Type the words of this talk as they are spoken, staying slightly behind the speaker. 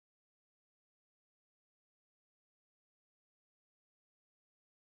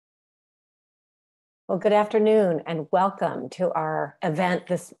Well, good afternoon and welcome to our event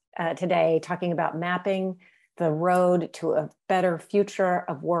today, talking about mapping the road to a better future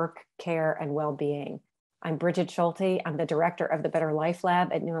of work, care, and well-being. I'm Bridget Schulte. I'm the director of the Better Life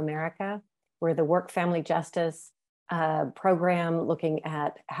Lab at New America. We're the work family justice program looking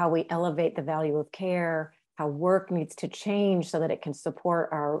at how we elevate the value of care, how work needs to change so that it can support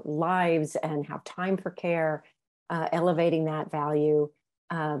our lives and have time for care, elevating that value.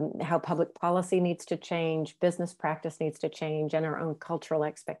 How public policy needs to change, business practice needs to change, and our own cultural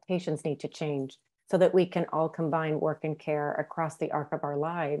expectations need to change so that we can all combine work and care across the arc of our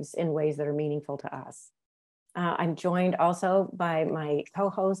lives in ways that are meaningful to us. I'm joined also by my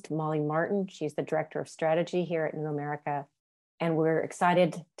co-host, Molly Martin. She's the Director of Strategy here at New America, and we're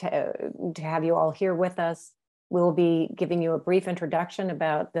excited to have you all here with us. We'll be giving you a brief introduction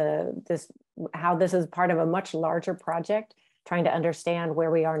about how this is part of a much larger project, trying to understand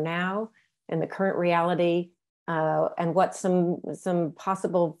where we are now in the current reality and what some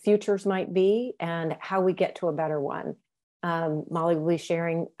possible futures might be and how we get to a better one. Molly will be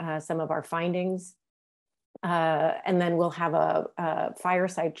sharing some of our findings, and then we'll have a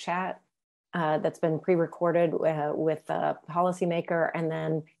fireside chat that's been pre-recorded with a policymaker, and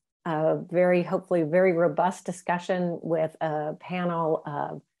then hopefully very robust discussion with a panel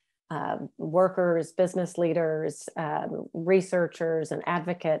of workers, business leaders, researchers, and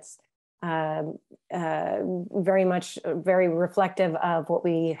advocates, very reflective of what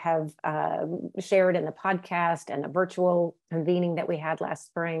we have shared in the podcast and the virtual convening that we had last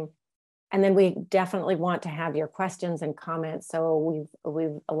spring. And then we definitely want to have your questions and comments. So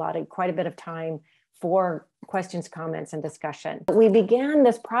we've allotted quite a bit of time for questions, comments, and discussion. We began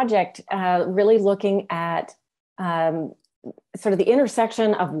this project really looking at sort of the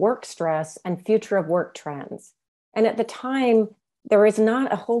intersection of work stress and future of work trends. And at the time, there was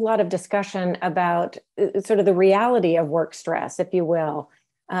not a whole lot of discussion about sort of the reality of work stress, if you will.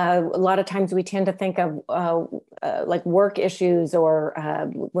 A lot of times we tend to think of like work issues, or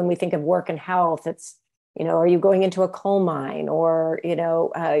when we think of work and health, it's, are you going into a coal mine? Or,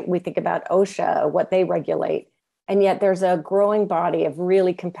 we think about OSHA, what they regulate. And yet there's a growing body of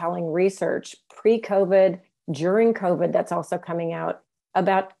really compelling research pre-COVID, during COVID, that's also coming out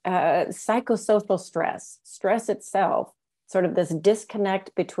about psychosocial stress itself, sort of this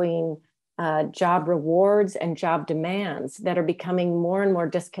disconnect between job rewards and job demands that are becoming more and more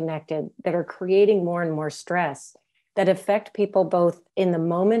disconnected, that are creating more and more stress, that affect people both in the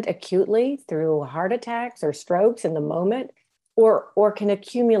moment acutely through heart attacks or strokes in the moment, or can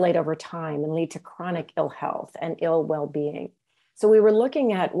accumulate over time and lead to chronic ill health and ill well-being. So we were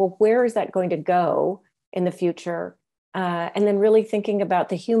looking at, well, where is that going to go in the future? And then really thinking about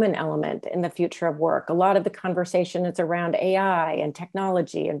the human element in the future of work. A lot of the conversation is around AI and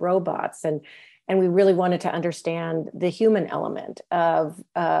technology and robots. And we really wanted to understand the human element of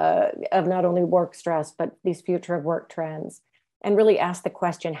not only work stress, but these future of work trends, and really ask the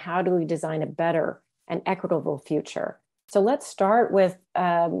question, how do we design a better and equitable future? So let's start with,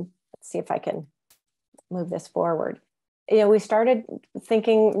 let's see if I can move this forward. We started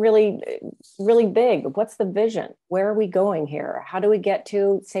thinking really, really big. What's the vision? Where are we going here? How do we get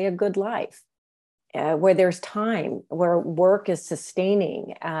to, say, a good life where there's time, where work is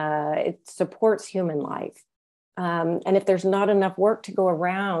sustaining, it supports human life? And if there's not enough work to go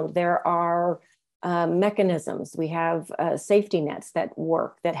around, there are mechanisms. We have safety nets that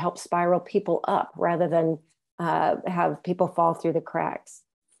work, that help spiral people up rather than have people fall through the cracks.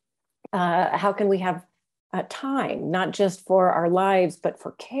 How can we have time, not just for our lives, but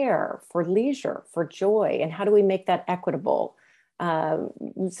for care, for leisure, for joy? And how do we make that equitable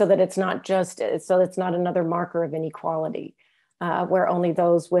so that it's not another marker of inequality where only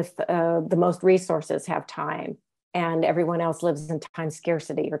those with the most resources have time and everyone else lives in time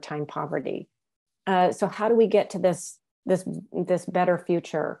scarcity or time poverty? So how do we get to this better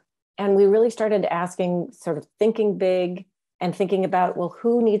future? And we really started asking, sort of thinking big, and thinking about, well,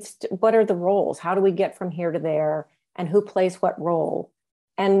 what are the roles? How do we get from here to there? And who plays what role?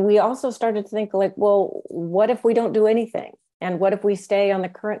 And we also started to think like, well, what if we don't do anything? And what if we stay on the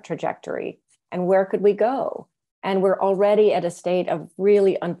current trajectory? And where could we go? And we're already at a state of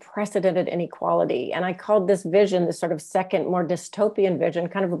really unprecedented inequality. And I called this vision, this sort of second, more dystopian vision,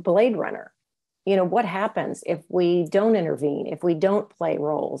 kind of a Blade Runner. What happens if we don't intervene, if we don't play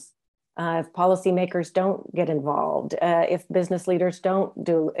roles? If policymakers don't get involved, if business leaders don't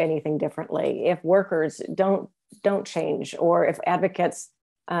do anything differently, if workers don't change, or if advocates,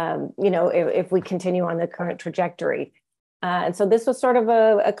 if we continue on the current trajectory. And so this was sort of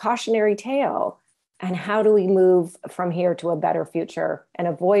a cautionary tale. And how do we move from here to a better future and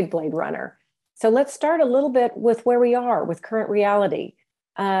avoid Blade Runner? So let's start a little bit with where we are with current reality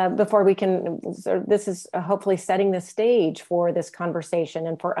before we can, so this is hopefully setting the stage for this conversation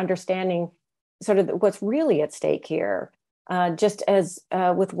and for understanding sort of what's really at stake here. Just as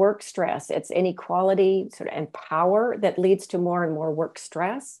with work stress, it's inequality sort of and power that leads to more and more work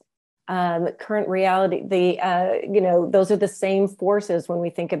stress. Current reality, those are the same forces when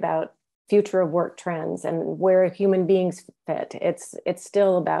we think about future of work trends and where human beings fit. It's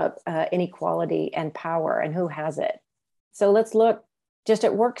still about inequality and power and who has it. So let's look just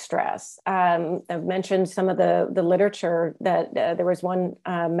at work stress. I've mentioned some of the literature that there was one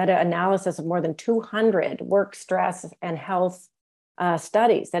meta-analysis of more than 200 work stress and health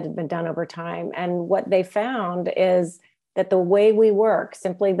studies that had been done over time. And what they found is that the way we work,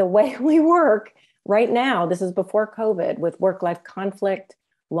 simply the way we work right now, this is before COVID, with work-life conflict,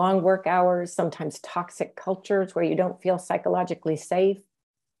 long work hours, sometimes toxic cultures where you don't feel psychologically safe.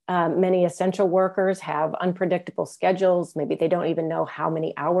 Many essential workers have unpredictable schedules. Maybe they don't even know how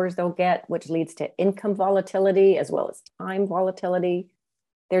many hours they'll get, which leads to income volatility as well as time volatility.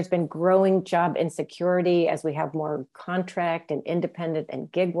 There's been growing job insecurity as we have more contract and independent and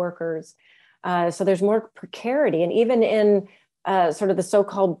gig workers. So there's more precarity. And even in sort of the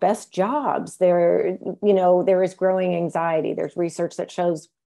so-called best jobs, there is growing anxiety. There's research that shows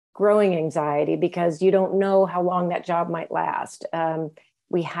growing anxiety because you don't know how long that job might last.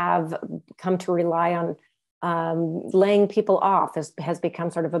 We have come to rely on laying people off has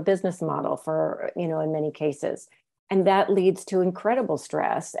become sort of a business model for, in many cases. And that leads to incredible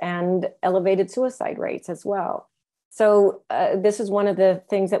stress and elevated suicide rates as well. So this is one of the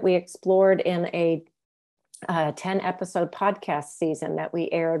things that we explored in a 10-episode podcast season that we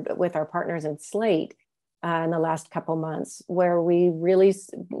aired with our partners at Slate in the last couple months, where we really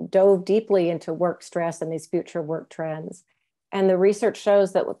dove deeply into work stress and these future work trends. And the research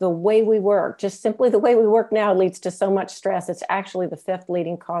shows that the way we work, just simply the way we work now, leads to so much stress. It's actually the 5th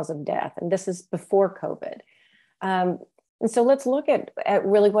leading cause of death. And this is before COVID. And so let's look at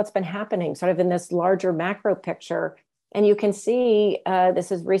really what's been happening sort of in this larger macro picture. And you can see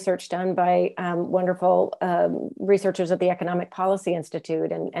this is research done by wonderful researchers at the Economic Policy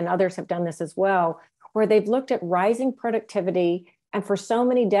Institute, and others have done this as well, where they've looked at rising productivity. And for so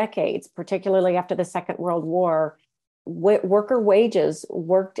many decades, particularly after the Second World War, worker wages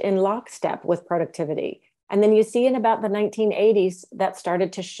worked in lockstep with productivity. And then you see in about the 1980s that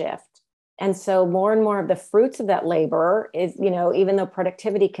started to shift. And so more and more of the fruits of that labor is, even though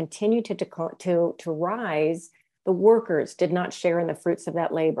productivity continued to rise, the workers did not share in the fruits of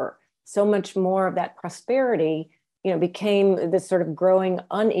that labor. So much more of that prosperity, became this sort of growing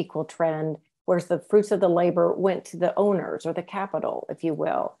unequal trend, whereas the fruits of the labor went to the owners or the capital, if you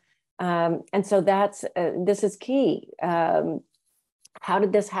will. And so this is key. How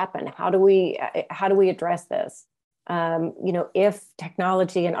did this happen? How do we address this? If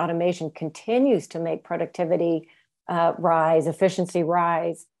technology and automation continues to make productivity rise, efficiency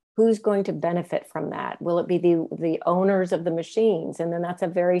rise, who's going to benefit from that? Will it be the owners of the machines? And then that's a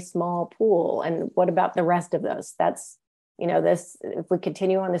very small pool. And what about the rest of those? That's, if we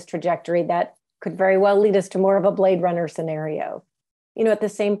continue on this trajectory, that could very well lead us to more of a Blade Runner scenario. At the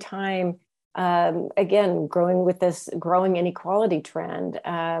same time, again, growing with this growing inequality trend,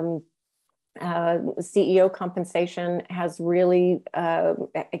 CEO compensation has really,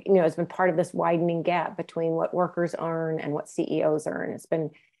 has been part of this widening gap between what workers earn and what CEOs earn. It's been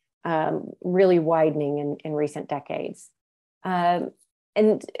really widening in recent decades. And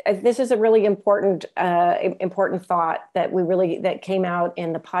this is a really important thought that came out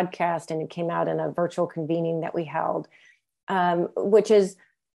in the podcast, and it came out in a virtual convening that we held. Which is,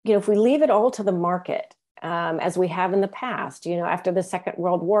 if we leave it all to the market, as we have in the past, after the Second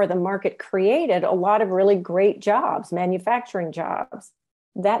World War, the market created a lot of really great jobs, manufacturing jobs.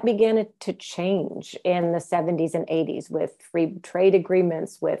 That began to change in the 70s and 80s with free trade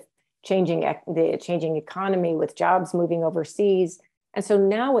agreements, with the changing economy, with jobs moving overseas. And so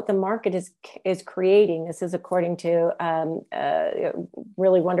now what the market is creating, this is according to a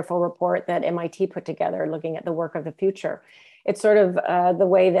really wonderful report that MIT put together looking at the work of the future. It's sort of the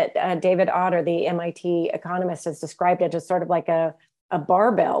way that David Otter, the MIT economist, has described it as sort of like a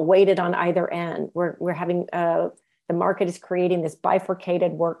barbell weighted on either end. We're having, the market is creating this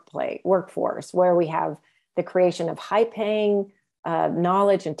bifurcated workforce where we have the creation of high-paying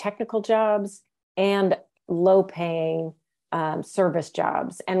knowledge and technical jobs and low-paying service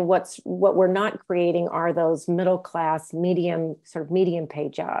jobs. And what we're not creating are those middle class, medium pay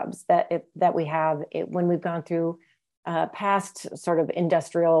jobs that we have when we've gone through past sort of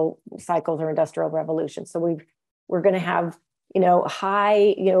industrial cycles or industrial revolutions. So we're going to have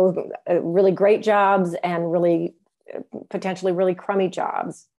high, really great jobs and really potentially really crummy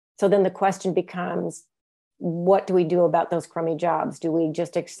jobs. So then the question becomes, what do we do about those crummy jobs? Do we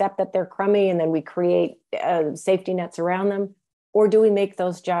just accept that they're crummy and then we create safety nets around them? Or do we make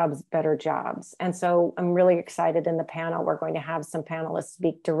those jobs better jobs? And so I'm really excited in the panel. We're going to have some panelists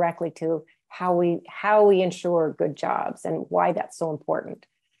speak directly to how we ensure good jobs and why that's so important.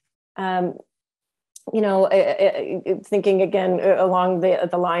 Thinking again along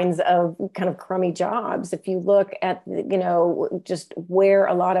the lines of kind of crummy jobs, if you look at, just where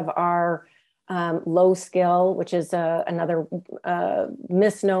a lot of our low skill, which is another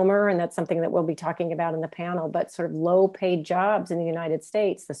misnomer, and that's something that we'll be talking about in the panel, but sort of low paid jobs in the United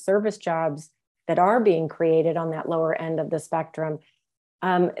States, the service jobs that are being created on that lower end of the spectrum,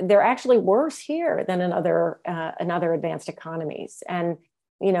 they're actually worse here than in other advanced economies. And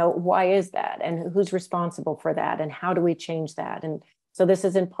why is that? And who's responsible for that? And how do we change that? And so this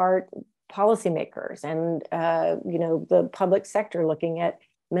is in part policymakers and, the public sector looking at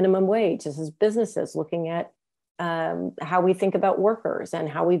minimum wage. This is businesses looking at how we think about workers and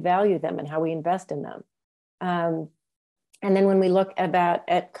how we value them and how we invest in them. And then when we look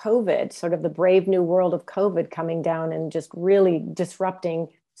at COVID, sort of the brave new world of COVID coming down and just really disrupting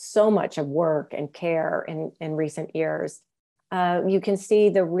so much of work and care in recent years, you can see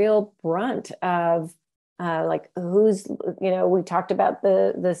the real brunt of who's, we talked about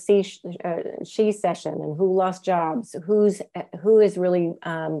the she session and who lost jobs, who is really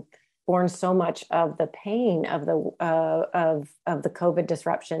borne so much of the pain of the COVID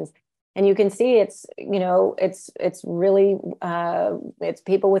disruptions. And you can see it's really it's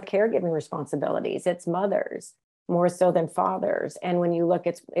people with caregiving responsibilities. It's mothers more so than fathers. And when you look,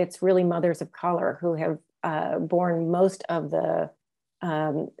 it's really mothers of color who have borne most of the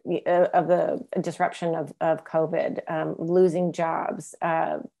disruption of COVID, losing jobs,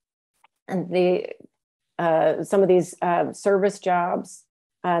 and some of these service jobs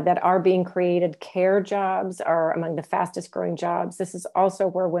that are being created, care jobs are among the fastest growing jobs. This is also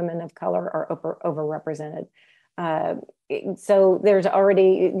where women of color are overrepresented. So there's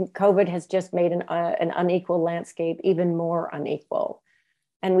already, COVID has just made an unequal landscape even more unequal.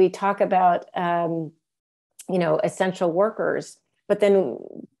 And we talk about, essential workers, but then,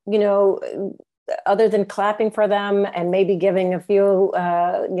 other than clapping for them and maybe giving a few,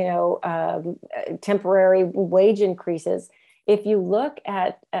 temporary wage increases, if you look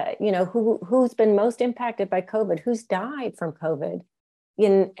at, who's been most impacted by COVID, who's died from COVID,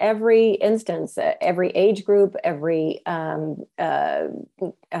 in every instance, every age group, every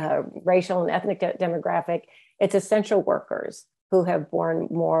racial and ethnic demographic, it's essential workers who have borne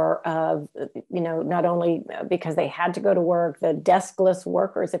more of, not only because they had to go to work, the deskless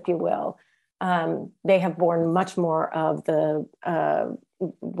workers, if you will, they have borne much more of the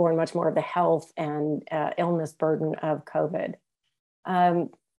health and illness burden of COVID. And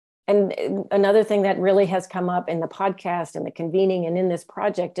another thing that really has come up in the podcast and the convening and in this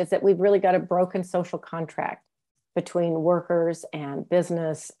project is that we've really got a broken social contract between workers and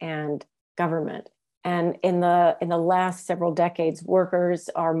business and government. And in the last several decades, workers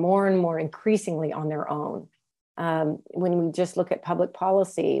are more and more increasingly on their own. When we just look at public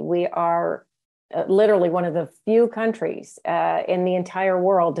policy, we are literally one of the few countries in the entire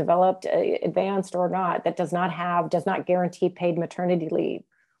world, developed, advanced or not, that does not guarantee paid maternity leave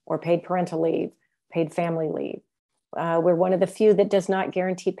or paid parental leave, paid family leave. We're one of the few that does not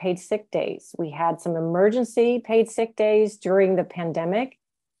guarantee paid sick days. We had some emergency paid sick days during the pandemic,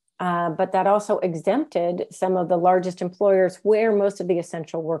 but that also exempted some of the largest employers where most of the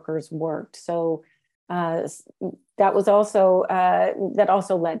essential workers worked. So that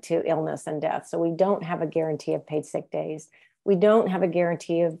also led to illness and death. So we don't have a guarantee of paid sick days. We don't have a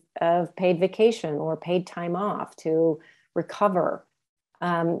guarantee of paid vacation or paid time off to recover.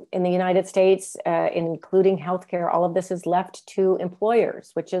 In the United States, including healthcare, all of this is left to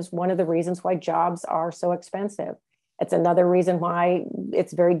employers, which is one of the reasons why jobs are so expensive. It's another reason why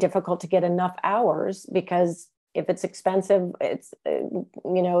it's very difficult to get enough hours, because if it's expensive, it's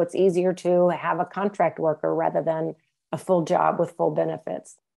easier to have a contract worker rather than a full job with full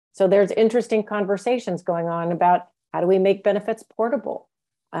benefits. So there's interesting conversations going on about how do we make benefits portable?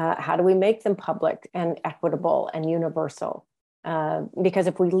 How do we make them public and equitable and universal? Because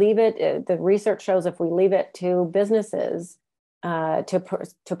if we leave it, the research shows if we leave it to businesses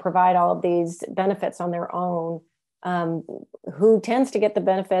to provide all of these benefits on their own, who tends to get the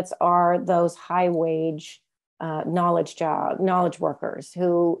benefits are those high wage knowledge workers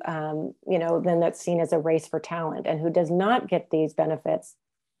who, then that's seen as a race for talent, and who does not get these benefits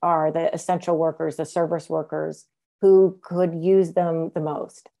are the essential workers, the service workers, who could use them the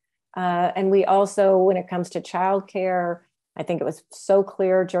most. And we also, when it comes to childcare, I think it was so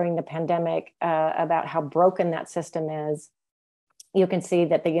clear during the pandemic about how broken that system is. You can see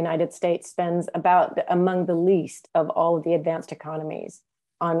that the United States spends about among the least of all of the advanced economies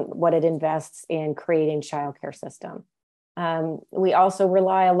on what it invests in creating childcare system. We also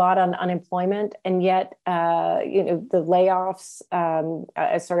rely a lot on unemployment, and yet, the layoffs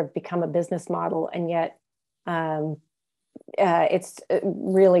sort of become a business model, and yet it's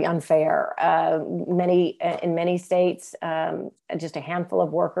really unfair. In many states, just a handful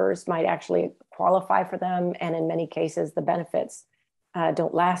of workers might actually qualify for them, and in many cases, the benefits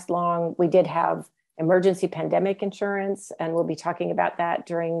don't last long. We did have emergency pandemic insurance, and we'll be talking about that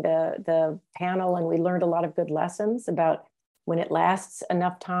during the panel. And we learned a lot of good lessons about when it lasts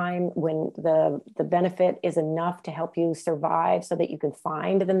enough time, when the benefit is enough to help you survive so that you can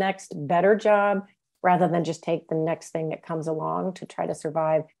find the next better job, rather than just take the next thing that comes along to try to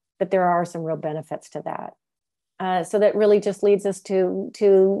survive. But there are some real benefits to that. So that really just leads us to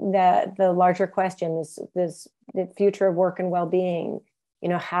the larger question, this the future of work and well-being.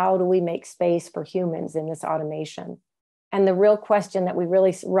 How do we make space for humans in this automation? And the real question that we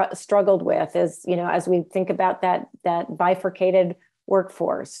really struggled with is, as we think about that bifurcated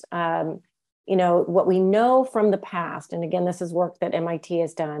workforce, what we know from the past, and again, this is work that MIT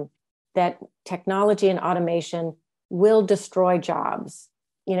has done, that technology and automation will destroy jobs.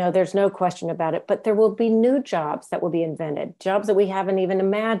 There's no question about it, but there will be new jobs that will be invented, jobs that we haven't even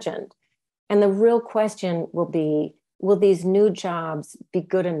imagined. And the real question will be, will these new jobs be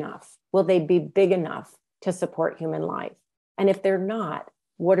good enough? Will they be big enough to support human life? And if they're not,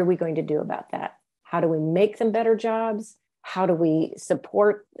 what are we going to do about that? How do we make them better jobs? How do we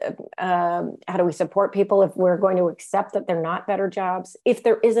support people if we're going to accept that they're not better jobs? If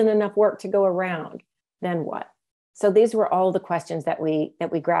there isn't enough work to go around, then what? So these were all the questions that we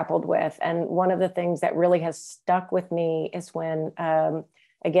grappled with. And one of the things that really has stuck with me is when,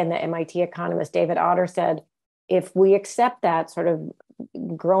 again, the MIT economist David Otter said, if we accept that sort of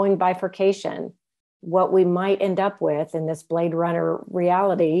growing bifurcation, what we might end up with in this Blade Runner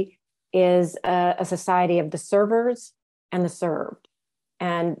reality is a society of the servers and the served,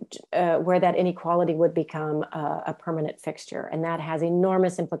 and where that inequality would become a permanent fixture. And that has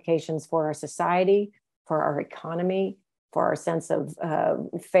enormous implications for our society, for our economy, for our sense of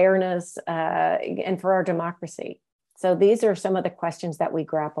fairness, and for our democracy. So these are some of the questions that we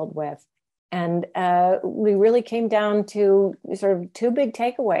grappled with. And we really came down to sort of two big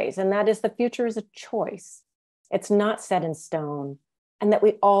takeaways, and that is the future is a choice. It's not set in stone, and that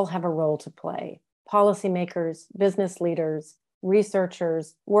we all have a role to play. Policymakers, business leaders,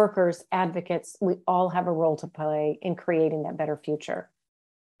 researchers, workers, advocates, we all have a role to play in creating that better future.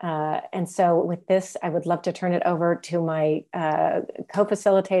 And so with this, I would love to turn it over to my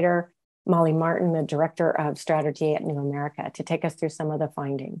co-facilitator, Molly Martin, the Director of Strategy at New America, to take us through some of the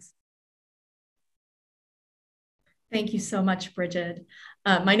findings. Thank you so much, Bridget.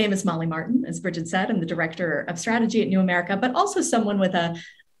 My name is Molly Martin. As Bridget said, I'm the Director of Strategy at New America, but also someone with a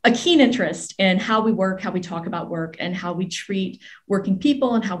keen interest in how we work, how we talk about work, and how we treat working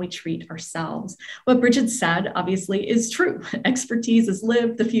people and how we treat ourselves. What Bridget said, obviously, is true. Expertise is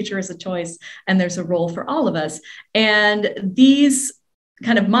lived, the future is a choice, and there's a role for all of us. And these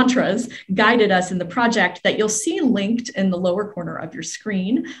kind of mantras guided us in the project that you'll see linked in the lower corner of your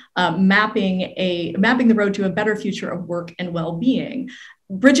screen, mapping the road to a better future of work and well-being.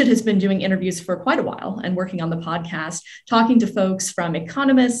 Bridget has been doing interviews for quite a while and working on the podcast, talking to folks from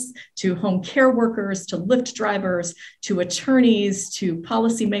economists to home care workers, to Lyft drivers, to attorneys, to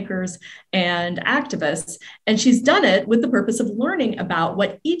policymakers and activists. And she's done it with the purpose of learning about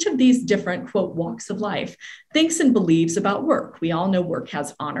what each of these different, quote, walks of life thinks and believes about work. We all know work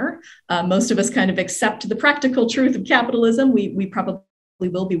has honor. Most of us kind of accept the practical truth of capitalism. We probably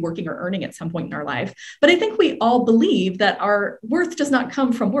will be working or earning at some point in our life. But I think we all believe that our worth does not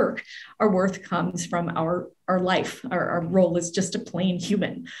come from work. Our worth comes from our life. Our role is just a plain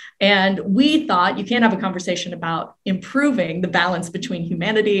human. And we thought you can't have a conversation about improving the balance between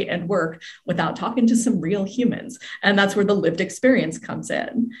humanity and work without talking to some real humans. And that's where the lived experience comes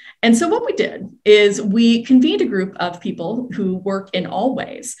in. And so what we did is we convened a group of people who work in all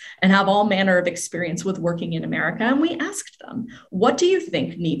ways and have all manner of experience with working in America. And we asked them, what do you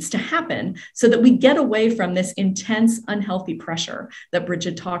think needs to happen so that we get away from this intense, unhealthy pressure that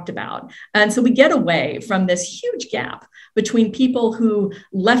Bridget talked about? And so we get away from this this huge gap between people who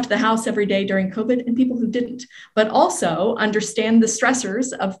left the house every day during COVID and people who didn't, but also understand the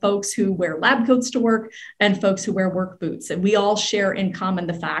stressors of folks who wear lab coats to work and folks who wear work boots. And we all share in common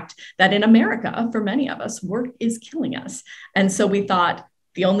the fact that in America, for many of us, work is killing us. And so we thought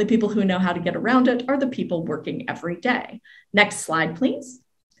the only people who know how to get around it are the people working every day. Next slide, please.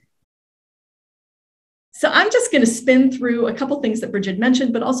 So I'm just going to spin through a couple things that Bridget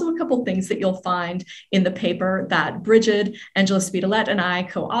mentioned, but also a couple things that you'll find in the paper that Bridget, Angela Spitalet, and I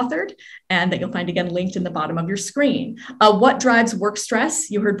co-authored, and that you'll find again linked in the bottom of your screen. What drives work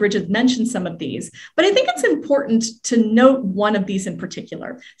stress? You heard Bridget mention some of these, but I think it's important to note one of these in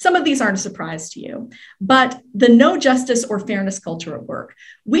particular. Some of these aren't a surprise to you, but the no justice or fairness culture at work.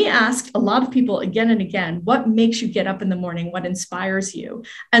 We asked a lot of people again and again, what makes you get up in the morning? What inspires you?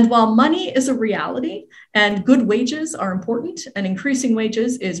 And while money is a reality, and good wages are important, and increasing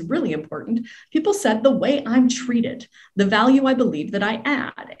wages is really important, people said the way I'm treated, the value I believe that I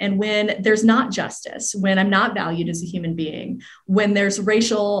add. And when there's not justice, when I'm not valued as a human being, when there's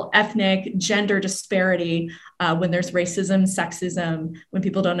racial, ethnic, gender disparity, when there's racism, sexism, when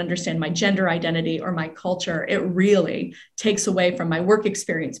people don't understand my gender identity or my culture, it really takes away from my work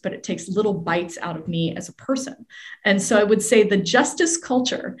experience, but it takes little bites out of me as a person. And so I would say the justice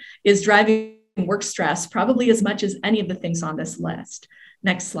culture is driving work stress probably as much as any of the things on this list.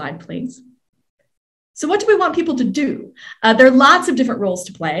 Next slide, please. So what do we want people to do? There are lots of different roles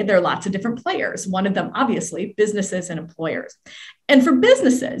to play. There are lots of different players. One of them, obviously, businesses and employers. And for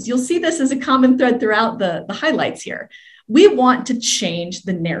businesses, you'll see this as a common thread throughout the highlights here. We want to change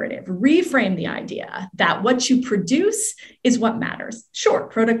the narrative, reframe the idea that what you produce is what matters. Sure,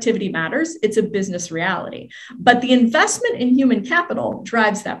 productivity matters. It's a business reality, but the investment in human capital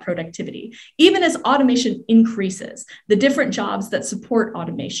drives that productivity. Even as automation increases, the different jobs that support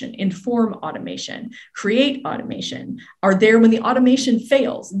automation, inform automation, create automation, are there when the automation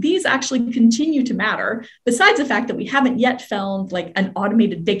fails. These actually continue to matter, besides the fact that we haven't yet found like an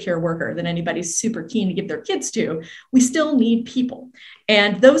automated daycare worker that anybody's super keen to give their kids to. We still need people.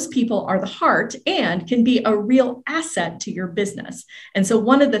 And those people are the heart and can be a real asset to your business. And so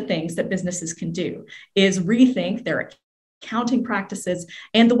one of the things that businesses can do is rethink their accounting practices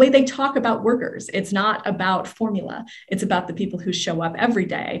and the way they talk about workers. It's not about formula. It's about the people who show up every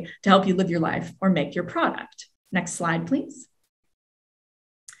day to help you live your life or make your product. Next slide, please.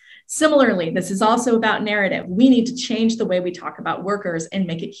 Similarly, this is also about narrative. We need to change the way we talk about workers and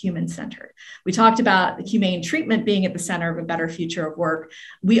make it human-centered. We talked about humane treatment being at the center of a better future of work.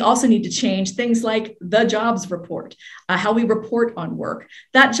 We also need to change things like the jobs report, how we report on work.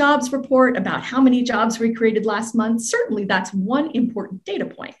 That jobs report about how many jobs we created last month, certainly that's one important data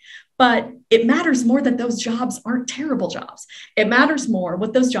point. But it matters more that those jobs aren't terrible jobs. It matters more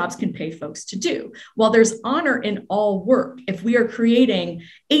what those jobs can pay folks to do. While there's honor in all work, if we are creating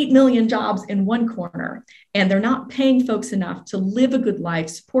 8 million jobs in one corner and they're not paying folks enough to live a good life,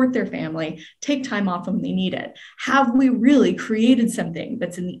 support their family, take time off when they need it, have we really created something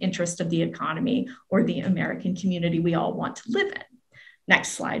that's in the interest of the economy or the American community we all want to live in? Next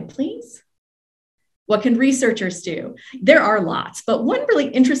slide, please. What can researchers do? There are lots, but one really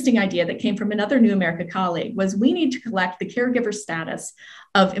interesting idea that came from another New America colleague was we need to collect the caregiver status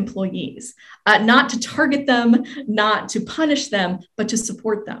of employees, not to target them, not to punish them, but to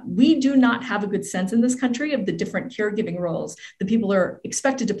support them. We do not have a good sense in this country of the different caregiving roles that people are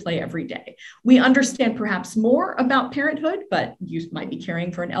expected to play every day. We understand perhaps more about parenthood, but you might be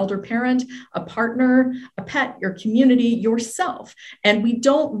caring for an elder parent, a partner, a pet, your community, yourself. And we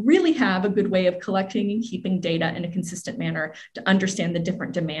don't really have a good way of collecting and keeping data in a consistent manner to understand the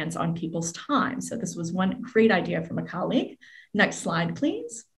different demands on people's time. So this was one great idea from a colleague. Next slide,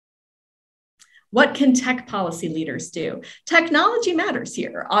 please. What can tech policy leaders do? Technology matters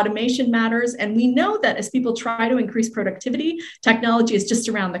here. Automation matters. And we know that as people try to increase productivity, technology is just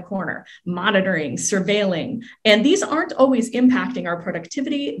around the corner, monitoring, surveilling. And these aren't always impacting our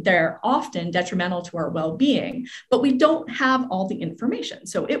productivity. They're often detrimental to our well-being, but we don't have all the information.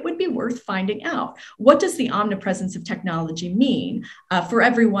 So it would be worth finding out, what does the omnipresence of technology mean for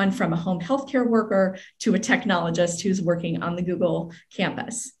everyone from a home healthcare worker to a technologist who's working on the Google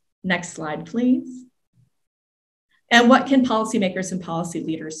campus? Next slide, please. And what can policymakers and policy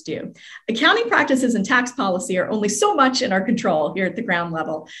leaders do? Accounting practices and tax policy are only so much in our control here at the ground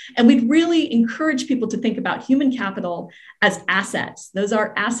level. And we'd really encourage people to think about human capital as assets. Those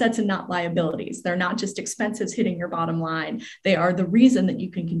are assets and not liabilities. They're not just expenses hitting your bottom line. They are the reason that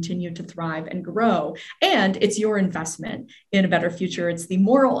you can continue to thrive and grow. And it's your investment in a better future. It's the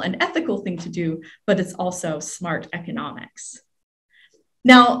moral and ethical thing to do, but it's also smart economics.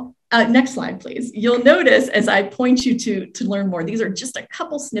 Now, Next slide, please. You'll notice as I point you to learn more, these are just a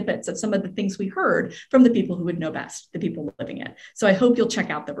couple snippets of some of the things we heard from the people who would know best, the people living it. So I hope you'll check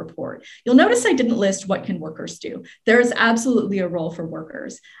out the report. You'll notice I didn't list what can workers do. There is absolutely a role for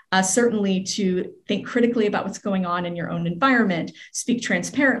workers, certainly to think critically about what's going on in your own environment, speak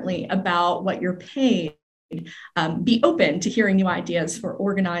transparently about what you're paid, be open to hearing new ideas for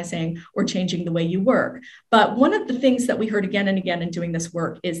organizing or changing the way you work. But one of the things that we heard again and again in doing this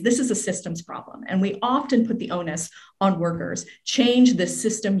work is this is a systems problem. And we often put the onus on workers, change the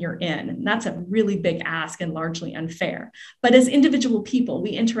system you're in. And that's a really big ask and largely unfair. But as individual people,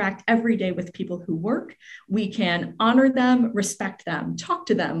 we interact every day with people who work. We can honor them, respect them, talk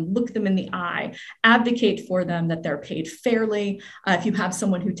to them, look them in the eye, advocate for them that they're paid fairly. If you have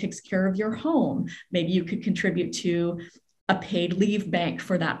someone who takes care of your home, maybe you could contribute to a paid leave bank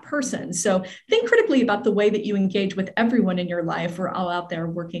for that person. So think critically about the way that you engage with everyone in your life. We're all out there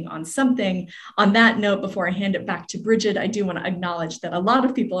working on something. On that note, before I hand it back to Bridget, I do want to acknowledge that a lot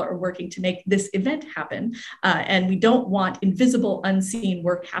of people are working to make this event happen. And we don't want invisible, unseen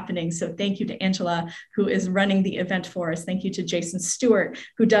work happening. So thank you to Angela, who is running the event for us. Thank you to Jason Stewart,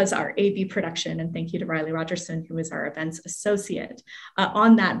 who does our AV production. And thank you to Riley Rogerson, who is our events associate.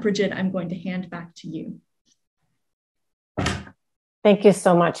 On that, Bridget, I'm going to hand back to you. Thank you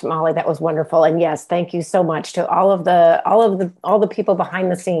so much, Molly. That was wonderful. And yes, thank you so much to all the people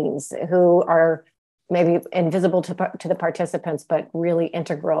behind the scenes who are maybe invisible to the participants, but really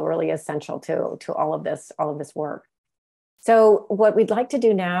integral, really essential to all of this work. So what we'd like to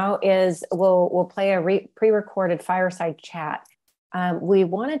do now is we'll play a pre-recorded fireside chat. We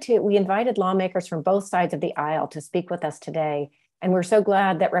invited lawmakers from both sides of the aisle to speak with us today. And we're so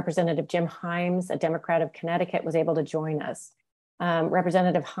glad that Representative Jim Himes, a Democrat of Connecticut, was able to join us.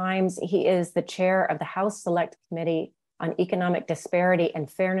 Representative Himes, he is the chair of the House Select Committee on Economic Disparity and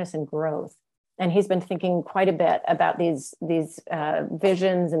Fairness and Growth. And he's been thinking quite a bit about these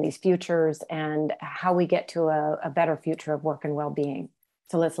visions and these futures and how we get to a better future of work and well-being.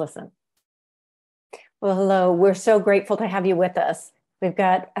 So let's listen. Well, hello, we're so grateful to have you with us. We've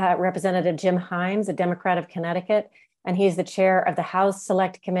got Representative Jim Himes, a Democrat of Connecticut, and he's the chair of the House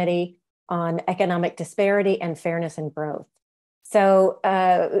Select Committee on Economic Disparity and Fairness and Growth. So,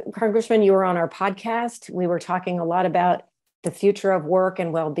 Congressman, you were on our podcast. We were talking a lot about the future of work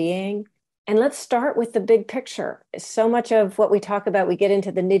and well-being. And let's start with the big picture. So much of what we talk about, we get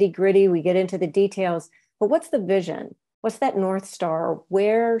into the nitty-gritty, we get into the details, but what's the vision? What's that North Star?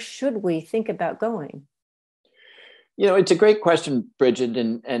 Where should we think about going? You know, it's a great question, Bridget,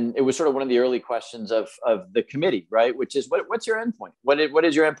 and it was sort of one of the early questions of the committee, right? Which is, what's your endpoint? What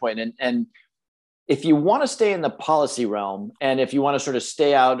is your endpoint? And if you want to stay in the policy realm, and if you want to sort of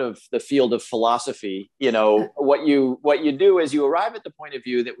stay out of the field of philosophy, you know, what you do is you arrive at the point of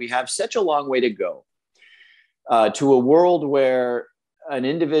view that we have such a long way to go to a world where an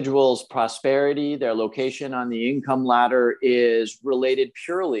individual's prosperity, their location on the income ladder, is related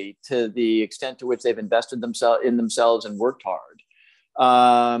purely to the extent to which they've invested in themselves and worked hard.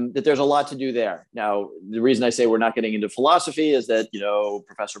 That there's a lot to do there. Now, the reason I say we're not getting into philosophy is that, you know,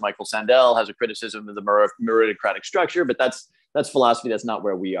 Professor Michael Sandel has a criticism of the meritocratic structure, but that's philosophy. That's not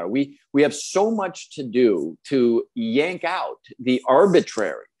where we are. We have so much to do to yank out the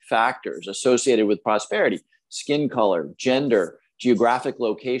arbitrary factors associated with prosperity, skin color, gender, geographic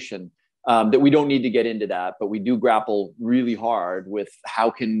location, that we don't need to get into that, but we do grapple really hard with how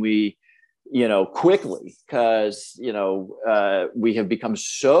can we, you know, quickly, because, you know, we have become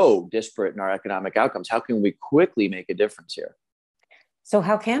so disparate in our economic outcomes. How can we quickly make a difference here? So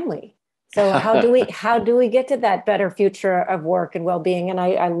how can we? So how do we get to that better future of work and well-being? And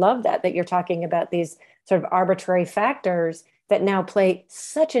I love that you're talking about these sort of arbitrary factors that now play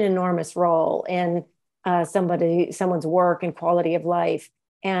such an enormous role in someone's work and quality of life,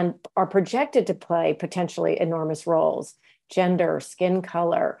 and are projected to play potentially enormous roles: gender, skin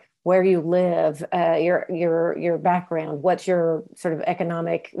color, where you live, your background, what's your sort of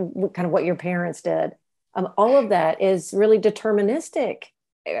economic, kind of what your parents did. All of that is really deterministic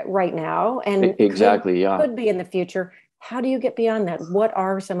right now, and exactly, could be in the future. How do you get beyond that? What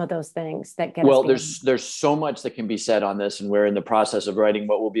are some of those things that get? Well, there's so much that can be said on this, and we're in the process of writing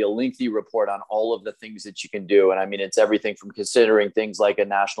what will be a lengthy report on all of the things that you can do. And I mean, it's everything from considering things like a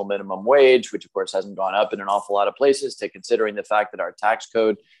national minimum wage, which of course hasn't gone up in an awful lot of places, to considering the fact that our tax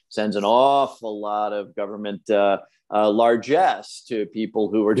code sends an awful lot of government largesse to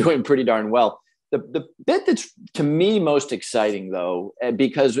people who are doing pretty darn well. The bit that's to me most exciting, though,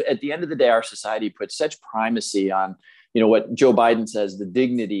 because at the end of the day, our society puts such primacy on, you know, what Joe Biden says, the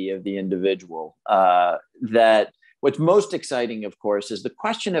dignity of the individual, that what's most exciting, of course, is the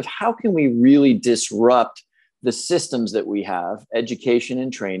question of how can we really disrupt the systems that we have, education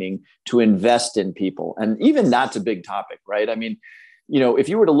and training, to invest in people. And even that's a big topic, right? I mean, if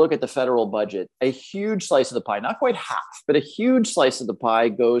you were to look at the federal budget, a huge slice of the pie, not quite half, but a huge slice of the pie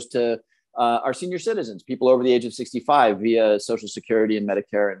goes to our senior citizens, people over the age of 65 via Social Security and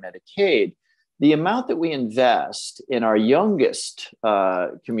Medicare and Medicaid. The amount that we invest in our youngest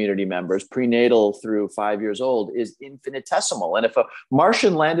community members, prenatal through 5 years old, is infinitesimal. And if a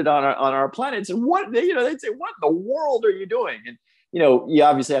Martian landed on our planet and said, they'd say, what in the world are you doing? And you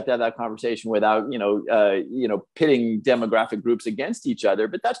obviously have to have that conversation without, pitting demographic groups against each other,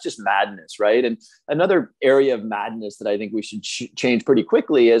 but that's just madness, right? And another area of madness that I think we should change pretty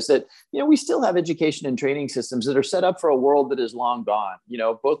quickly is that, we still have education and training systems that are set up for a world that is long gone.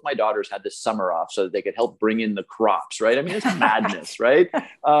 Both my daughters had this summer off so that they could help bring in the crops, right? I mean, it's madness, right?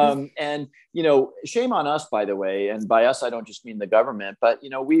 And shame on us, by the way, and by us, I don't just mean the government, but,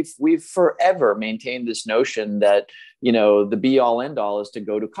 we've forever maintained this notion that, the be all end all is to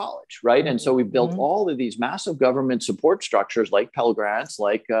go to college, right? And so we've built all of these massive government support structures like Pell Grants,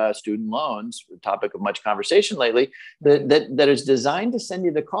 like student loans, the topic of much conversation lately, that is designed to send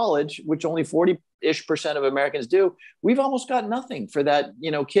you to college, which only 40-ish% of Americans do. We've almost got nothing for that,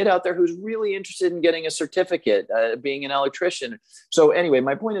 kid out there who's really interested in getting a certificate, being an electrician. So anyway,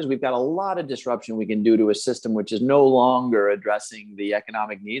 my point is we've got a lot of disruption we can do to a system which is no longer addressing the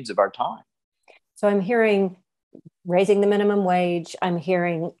economic needs of our time. So I'm hearing raising the minimum wage. I'm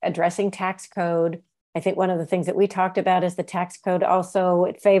hearing addressing tax code. I think one of the things that we talked about is the tax code also,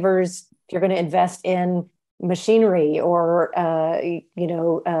 it favors, if you're going to invest in machinery or,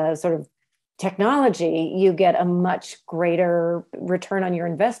 sort of technology, you get a much greater return on your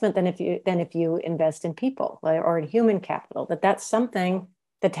investment than if you invest in people or in human capital. That's something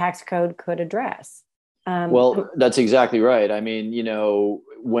the tax code could address. Well, that's exactly right. I mean,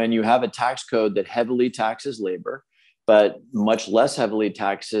 when you have a tax code that heavily taxes labor, but much less heavily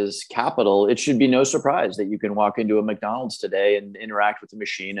taxes capital, it should be no surprise that you can walk into a McDonald's today and interact with a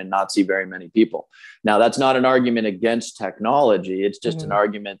machine and not see very many people. Now, that's not an argument against technology. It's just an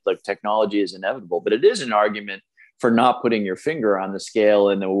argument like technology is inevitable, but it is an argument for not putting your finger on the scale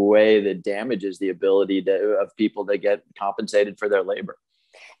in a way that damages the ability of people to get compensated for their labor.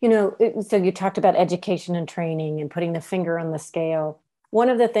 So you talked about education and training and putting the finger on the scale. One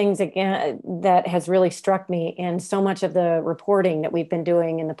of the things, again, that has really struck me in so much of the reporting that we've been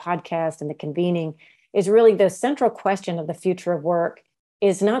doing in the podcast and the convening is really the central question of the future of work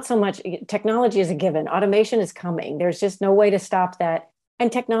is not so much technology is a given. Automation is coming. There's just no way to stop that.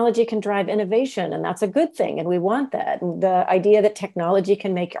 And technology can drive innovation, and that's a good thing. And we want that. And the idea that technology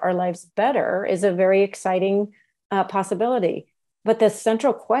can make our lives better is a very exciting possibility. But the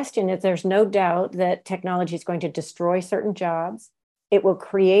central question is there's no doubt that technology is going to destroy certain jobs. It will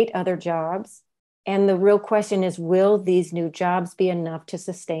create other jobs. And the real question is, will these new jobs be enough to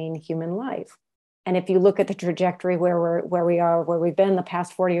sustain human life? And if you look at the trajectory where we've been the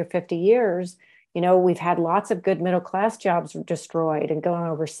past 40 or 50 years, we've had lots of good middle-class jobs destroyed and going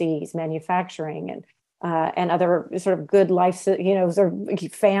overseas, manufacturing and other sort of good life, sort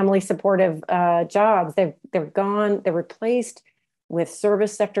of family supportive jobs. They're gone, they're replaced with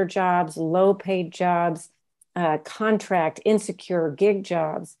service sector jobs, low paid jobs, contract, insecure gig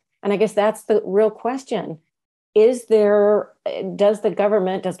jobs. And I guess that's the real question. Does the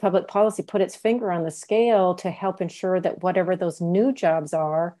government, does public policy put its finger on the scale to help ensure that whatever those new jobs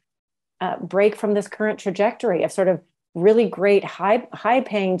are, break from this current trajectory of sort of really great high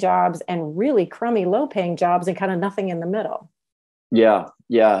paying jobs and really crummy low paying jobs and kind of nothing in the middle? Yeah,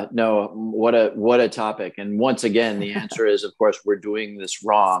 no, what a topic. And once again, the answer is, of course, we're doing this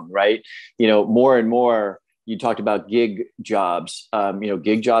wrong, right? More and more, you talked about gig jobs.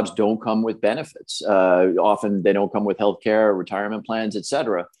 Gig jobs don't come with benefits. Often they don't come with healthcare, retirement plans, et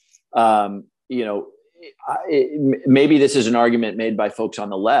cetera. Maybe this is an argument made by folks on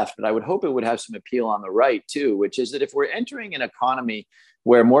the left, but I would hope it would have some appeal on the right too, which is that if we're entering an economy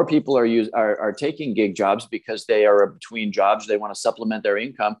where more people are taking gig jobs because they are between jobs, they want to supplement their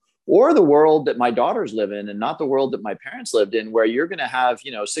income, or the world that my daughters live in and not the world that my parents lived in, where you're going to have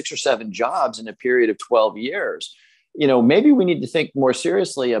 6 or 7 jobs in a period of 12 years. Maybe we need to think more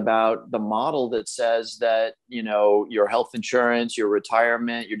seriously about the model that says that, your health insurance, your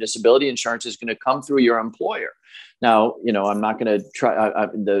retirement, your disability insurance is going to come through your employer. Now, I'm not going to try.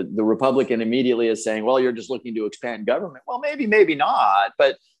 The Republican immediately is saying, well, you're just looking to expand government. Well, maybe not.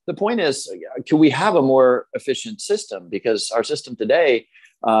 But the point is, can we have a more efficient system? Because our system today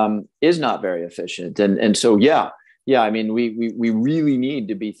is not very efficient. And so, yeah, Yeah, I mean, we really need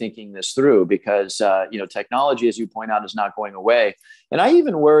to be thinking this through because technology, as you point out, is not going away. And I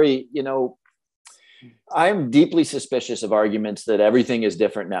even worry, I'm deeply suspicious of arguments that everything is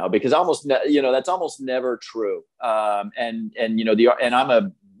different now, because that's almost never true. And I'm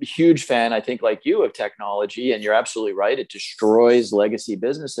a huge fan, I think, like you, of technology, and you're absolutely right. It destroys legacy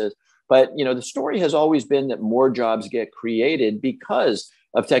businesses. But, the story has always been that more jobs get created because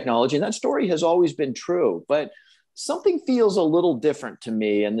of technology. And that story has always been true. But something feels a little different to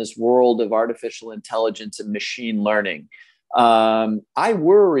me in this world of artificial intelligence and machine learning. I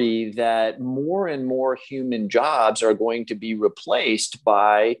worry that more and more human jobs are going to be replaced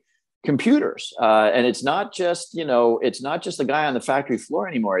by computers. And it's not just the guy on the factory floor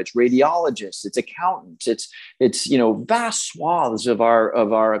anymore. It's radiologists, it's accountants, it's vast swaths of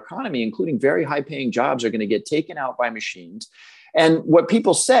our economy, including very high paying jobs, are going to get taken out by machines. And what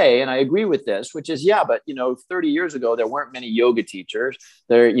people say, and I agree with this, which is, yeah, but 30 years ago, there weren't many yoga teachers.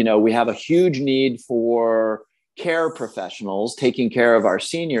 We have a huge need for care professionals taking care of our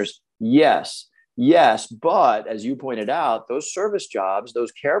seniors. Yes. But as you pointed out, those service jobs,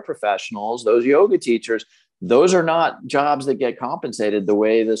 those care professionals, those yoga teachers, those are not jobs that get compensated the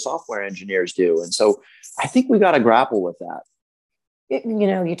way the software engineers do. And so I think we got to grapple with that.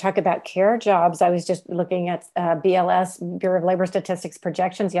 You talk about care jobs. I was just looking at BLS, Bureau of Labor Statistics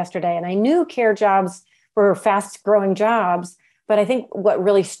projections yesterday, and I knew care jobs were fast growing jobs. But I think what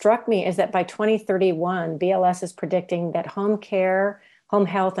really struck me is that by 2031, BLS is predicting that home care, home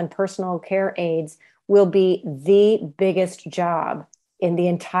health, and personal care aides will be the biggest job in the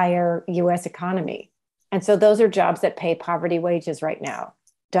entire US economy. And so those are jobs that pay poverty wages right now,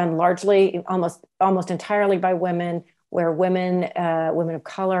 done largely, almost entirely by women, where women of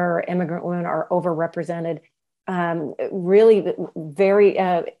color, immigrant women are overrepresented, really very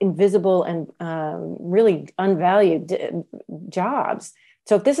invisible and really unvalued jobs.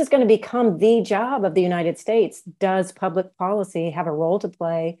 So if this is going to become the job of the United States, does public policy have a role to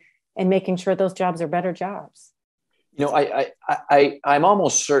play in making sure those jobs are better jobs? I'm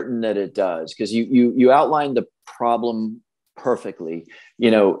almost certain that it does, because you outlined the problem perfectly.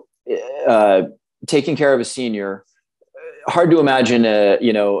 Taking care of a senior, hard to imagine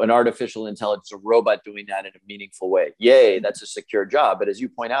an artificial intelligence, a robot doing that in a meaningful way. Yay, that's a secure job. But as you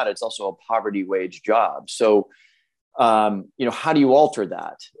point out, it's also a poverty wage job. So, how do you alter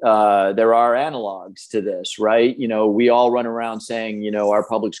that? There are analogs to this, right? We all run around saying, our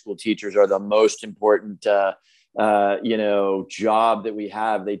public school teachers are the most important, job that we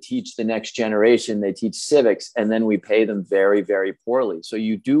have. They teach the next generation, they teach civics, and then we pay them very, very poorly. So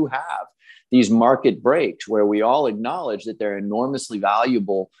you do have these market breaks where we all acknowledge that they're enormously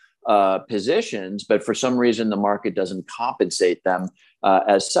valuable positions, but for some reason the market doesn't compensate them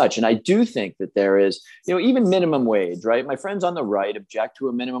as such. And I do think that there is, even minimum wage, right? My friends on the right object to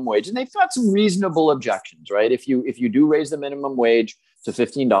a minimum wage, and they've got some reasonable objections, right? If you do raise the minimum wage to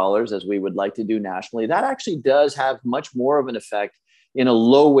 $15, as we would like to do nationally, that actually does have much more of an effect in a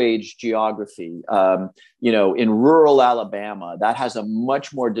low wage geography. In rural Alabama, that has a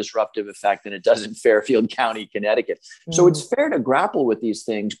much more disruptive effect than it does in Fairfield County, Connecticut. So it's fair to grapple with these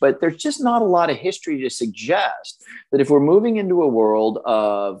things, but there's just not a lot of history to suggest that if we're moving into a world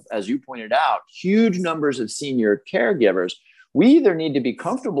of, as you pointed out, huge numbers of senior caregivers, we either need to be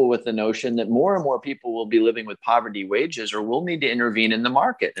comfortable with the notion that more and more people will be living with poverty wages, or we'll need to intervene in the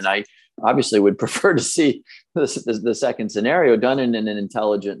market. And I obviously would prefer to see the second scenario done in an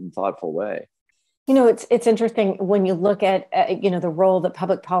intelligent and thoughtful way. It's interesting when you look at, the role that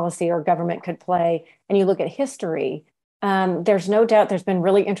public policy or government could play, and you look at history. There's no doubt there's been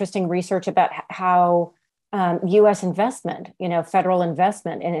really interesting research about how U.S. investment, federal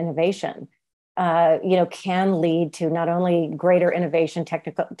investment in innovation, can lead to not only greater innovation,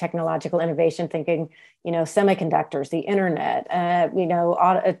 technological innovation, thinking, semiconductors, the internet,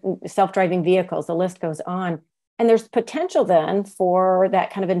 self-driving vehicles, the list goes on. And there's potential then for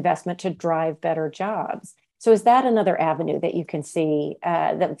that kind of investment to drive better jobs. So is that another avenue that you can see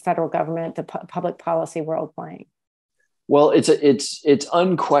the federal government, the public policy world playing? Well, it's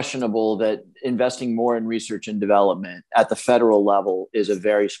unquestionable that investing more in research and development at the federal level is a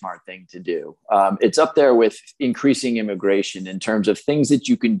very smart thing to do. It's up there with increasing immigration in terms of things that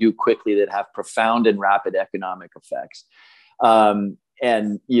you can do quickly that have profound and rapid economic effects.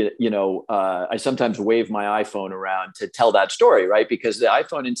 I sometimes wave my iPhone around to tell that story, right? Because the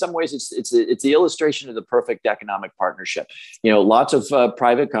iPhone, in some ways, it's the illustration of the perfect economic partnership. Lots of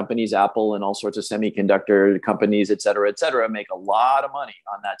private companies, Apple and all sorts of semiconductor companies, et cetera, make a lot of money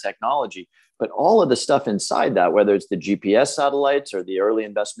on that technology. But all of the stuff inside that, whether it's the GPS satellites or the early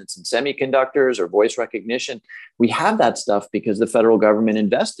investments in semiconductors or voice recognition, we have that stuff because the federal government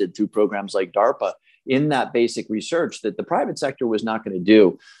invested through programs like DARPA in that basic research that the private sector was not going to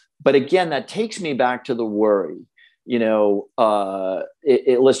do. But again, that takes me back to the worry.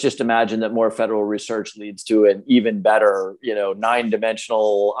 Let's just imagine that more federal research leads to an even better,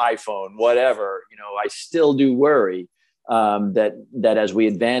 9-dimensional iPhone, whatever. I still do worry that as we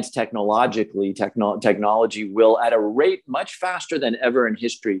advance technologically, technology will, at a rate much faster than ever in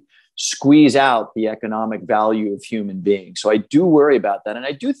history, squeeze out the economic value of human beings. So I do worry about that. And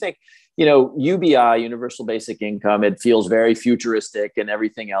I do think, UBI, universal basic income, it feels very futuristic and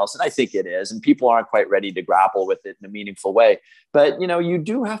everything else. And I think it is. And people aren't quite ready to grapple with it in a meaningful way. But, you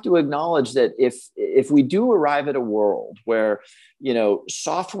do have to acknowledge that if we do arrive at a world where,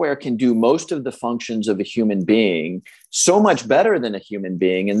 software can do most of the functions of a human being so much better than a human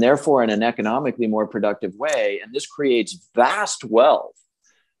being, and therefore in an economically more productive way, and this creates vast wealth,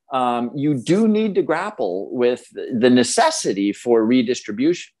 you do need to grapple with the necessity for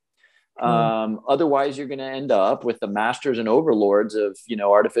redistribution. Otherwise, you're going to end up with the masters and overlords of,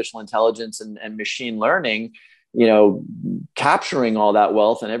 artificial intelligence and machine learning, capturing all that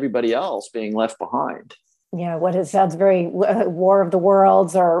wealth and everybody else being left behind. Yeah, it sounds very War of the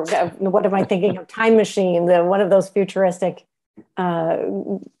Worlds, or what am I thinking of? Time Machine, one of those futuristic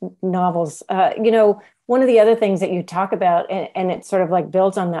novels. One of the other things that you talk about, and it sort of like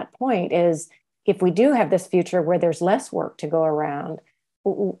builds on that point, is if we do have this future where there's less work to go around,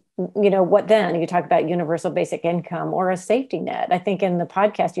 what then? You talk about universal basic income or a safety net. I think in the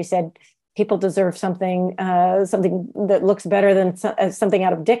podcast you said people deserve something that looks better than something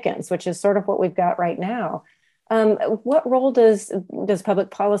out of Dickens, which is sort of what we've got right now. What role does public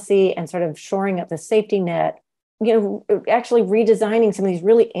policy and sort of shoring up the safety net, actually redesigning some of these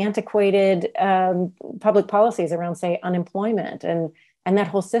really antiquated public policies around, say, unemployment and that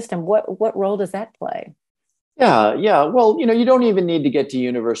whole system? What role does that play? Yeah. Well, you don't even need to get to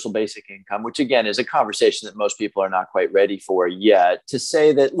universal basic income, which again is a conversation that most people are not quite ready for yet, to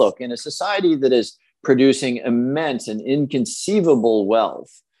say that, look, in a society that is producing immense and inconceivable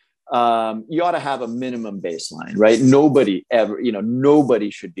wealth, you ought to have a minimum baseline, right? Nobody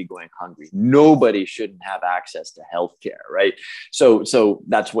should be going hungry. Nobody shouldn't have access to healthcare, right? So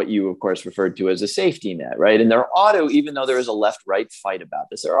that's what you, of course, referred to as a safety net, right? And there ought to, even though there is a left-right fight about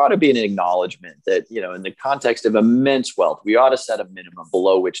this, there ought to be an acknowledgement that, in the context of immense wealth, we ought to set a minimum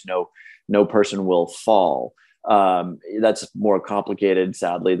below which no person will fall. That's more complicated,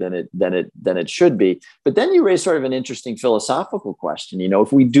 sadly, than it should be. But then you raise sort of an interesting philosophical question.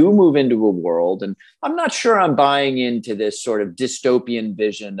 If we do move into a world, and I'm not sure I'm buying into this sort of dystopian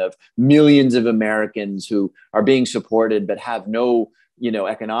vision of millions of Americans who are being supported but have no,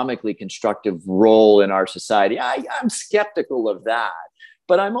 economically constructive role in our society. I'm skeptical of that.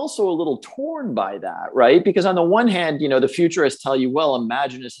 But I'm also a little torn by that, right? Because on the one hand, the futurists tell you, well,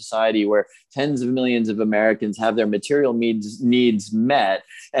 imagine a society where tens of millions of Americans have their material needs met,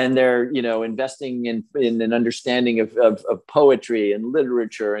 and they're, investing in an understanding of poetry and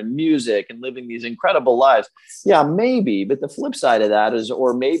literature and music and living these incredible lives. Yeah, maybe. But the flip side of that is,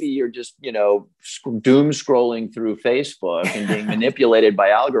 or maybe you're just, doom scrolling through Facebook and being manipulated by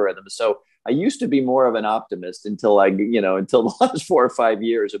algorithms. So I used to be more of an optimist until the last 4 or 5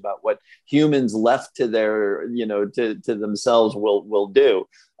 years about what humans left to their, to themselves will do.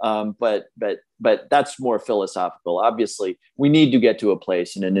 But that's more philosophical. Obviously, we need to get to a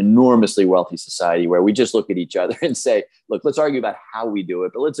place in an enormously wealthy society where we just look at each other and say, look, let's argue about how we do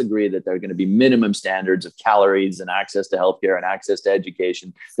it, but let's agree that there are going to be minimum standards of calories and access to healthcare and access to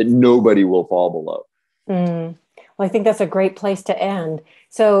education that nobody will fall below. Well, I think that's a great place to end.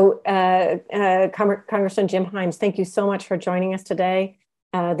 So, Congressman Jim Himes, thank you so much for joining us today.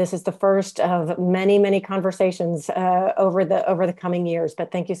 This is the first of many, many conversations over the coming years.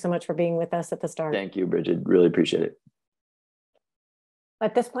 But thank you so much for being with us at the start. Thank you, Bridget. Really appreciate it.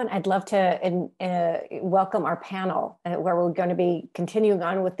 At this point, I'd love to welcome our panel, where we're going to be continuing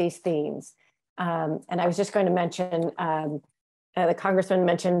on with these themes. And I was just going to mention. The congressman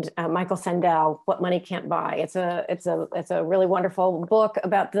mentioned Michael Sandel, "What Money Can't Buy." It's a really wonderful book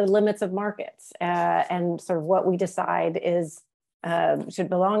about the limits of markets and sort of what we decide should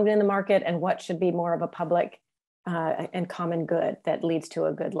belong in the market and what should be more of a public and common good that leads to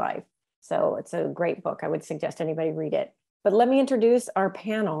a good life. So it's a great book. I would suggest anybody read it. But let me introduce our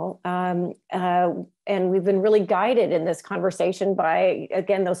panel. And we've been really guided in this conversation by,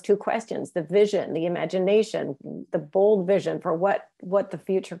 again, those two questions: the vision, the imagination, the bold vision for what the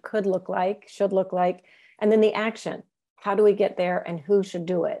future could look like, should look like, and then the action. How do we get there and who should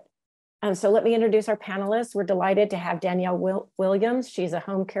do it? So let me introduce our panelists. We're delighted to have Danielle Williams. She's a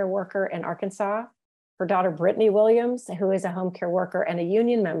home care worker in Arkansas. Her daughter, Brittany Williams, who is a home care worker and a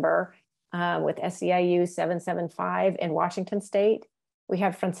union member with SEIU 775 in Washington State. We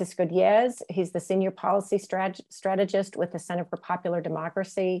have Francisco Diaz. He's the senior policy strategist with the Center for Popular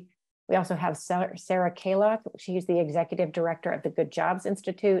Democracy. We also have Sarah Kaluk. She's the executive director of the Good Jobs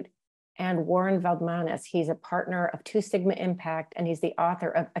Institute. And Warren Valdmanis. He's a partner of Two Sigma Impact, and he's the author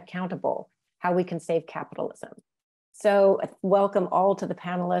of Accountable: How We Can Save Capitalism. So welcome all to the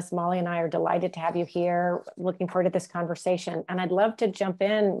panelists. Molly and I are delighted to have you here. Looking forward to this conversation. And I'd love to jump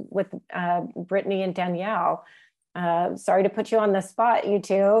in with Brittany and Danielle. Sorry to put you on the spot, you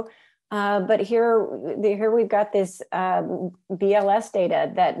two. But here we've got this BLS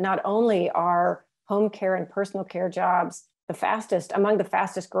data that not only are home care and personal care jobs among the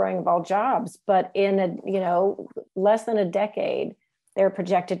fastest growing of all jobs, but in less than a decade, they're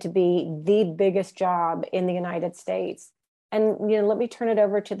projected to be the biggest job in the United States. And let me turn it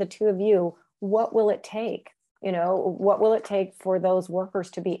over to the two of you. What will it take? What will it take for those workers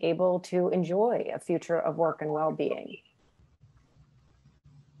to be able to enjoy a future of work and well-being?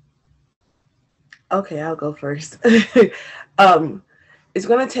 Okay, I'll go first. It's going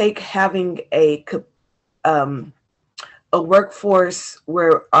to take having a workforce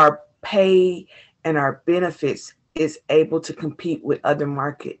where our pay and our benefits is able to compete with other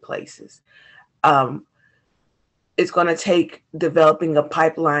marketplaces. It's going to take developing a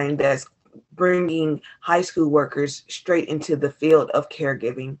pipeline that's bringing high school workers straight into the field of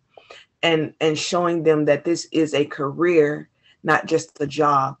caregiving and showing them that this is a career, not just a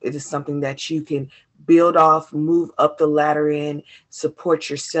job. It is something that you can build off, move up the ladder in, support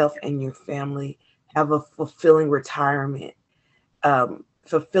yourself and your family, have a fulfilling retirement,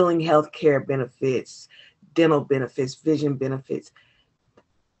 fulfilling healthcare benefits, dental benefits, vision benefits,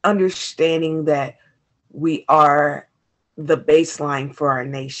 understanding that we are the baseline for our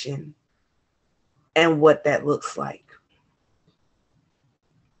nation and what that looks like.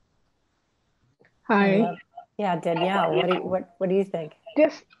 Hi. Yeah, Danielle, what do you think?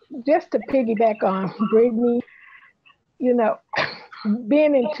 Just to piggyback on Brittany,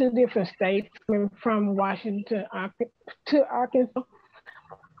 being in two different states, from Washington to Arkansas,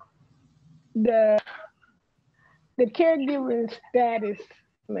 the caregiving status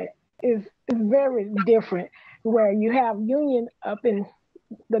is very different, where you have union up in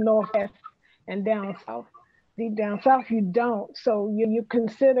the Northwest and down south. Deep down south, you don't. So you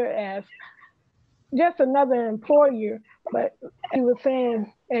consider as just another employer. But he was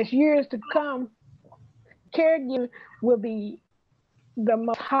saying, as years to come, caregiving will be the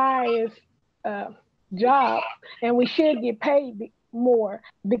most highest job, and we should get paid more,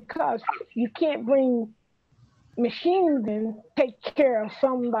 because you can't bring machines in, take care of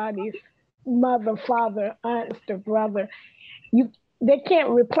somebody's mother, father, aunt, sister, brother. They can't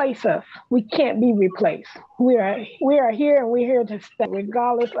replace us. We can't be replaced. We are here, and we're here to stay,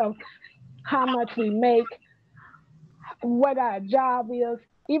 regardless of how much we make, what our job is.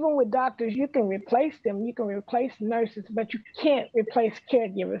 Even with doctors, you can replace them. You can replace nurses, but you can't replace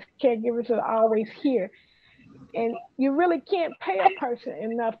caregivers. Caregivers are always here. And you really can't pay a person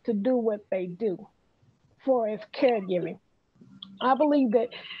enough to do what they do for as caregiving. I believe that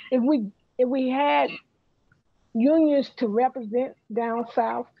if we had unions to represent down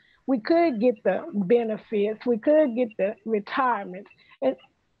south, we could get the benefits, we could get the retirement,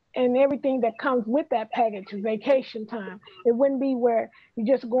 and everything that comes with that package, vacation time. It wouldn't be where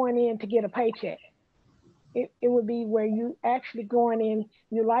you're just going in to get a paycheck. It would be where you actually going in,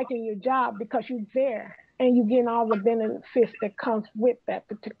 you're liking your job because you're there and you're getting all the benefits that comes with that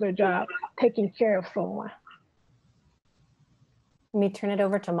particular job, taking care of someone. Let me turn it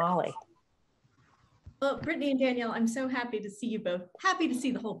over to Molly. Well, Brittany and Danielle, I'm so happy to see you both, happy to see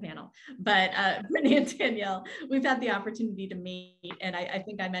the whole panel, but Brittany and Danielle, we've had the opportunity to meet, and I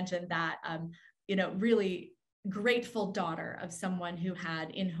think I mentioned that, really grateful daughter of someone who had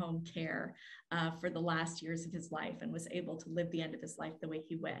in-home care for the last years of his life and was able to live the end of his life the way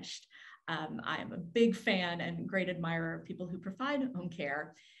he wished. I am a big fan and great admirer of people who provide home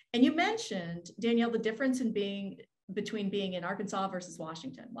care. And you mentioned, Danielle, the difference between being in Arkansas versus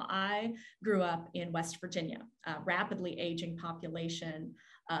Washington. Well, I grew up in West Virginia, rapidly aging population,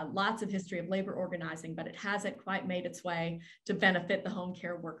 lots of history of labor organizing, but it hasn't quite made its way to benefit the home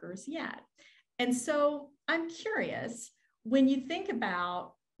care workers yet. And so I'm curious, when you think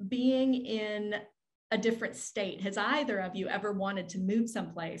about being in a different state, has either of you ever wanted to move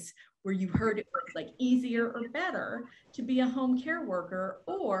someplace where you heard it was like easier or better to be a home care worker,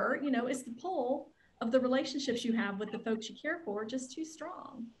 or, you know, is the pull of the relationships you have with the folks you care for just too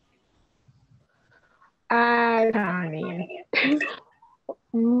strong? Mine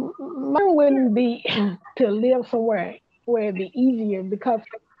wouldn't be to live somewhere where it'd be easier, because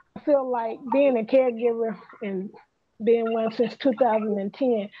I feel like being a caregiver and being one since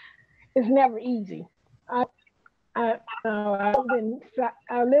 2010 is never easy. I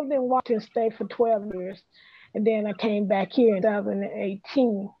lived in Washington State for 12 years, and then I came back here in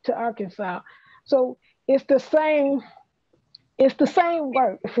 2018 to Arkansas. So it's the same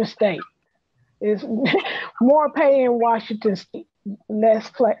work for state. It's more pay in Washington State, less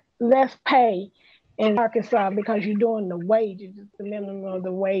pay in Arkansas, because you're doing the wages, the minimum of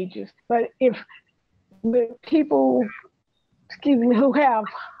the wages. But if the people, who have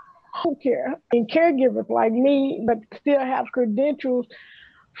home care and caregivers like me, but still have credentials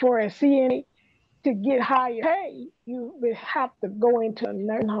for a CNA to get higher pay, you would have to go into a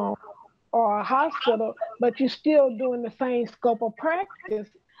nursing home or a hospital, but you're still doing the same scope of practice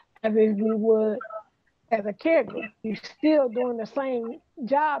as if you would as a caregiver. You're still doing the same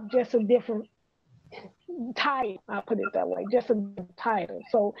job, just a different title. I'll put it that way, just a different title.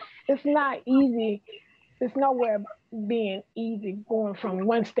 So it's not easy. It's nowhere being easy going from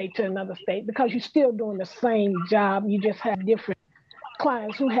one state to another state, because you're still doing the same job. You just have different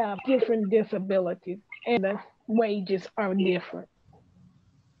clients who have different disabilities, and the wages are different.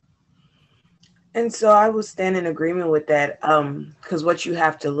 And so I would stand in agreement with that, because what you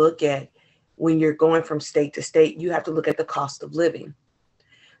have to look at when you're going from state to state, you have to look at the cost of living.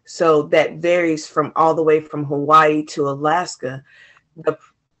 So that varies from all the way from Hawaii to Alaska.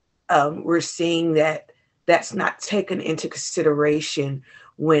 We're seeing that that's not taken into consideration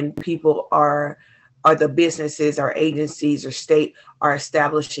when people are the businesses or agencies or state are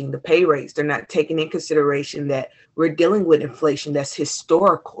establishing the pay rates. They're not taking in consideration that we're dealing with inflation that's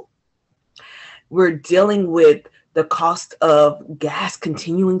historical. We're dealing with the cost of gas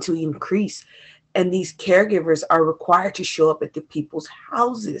continuing to increase. And these caregivers are required to show up at the people's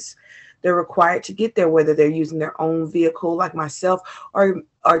houses. They're required to get there, whether they're using their own vehicle like myself or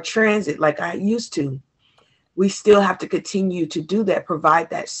transit like I used to. We still have to continue to do that, provide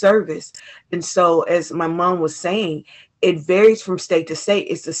that service. And so, as my mom was saying, it varies from state to state.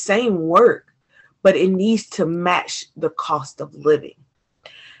 It's the same work, but it needs to match the cost of living.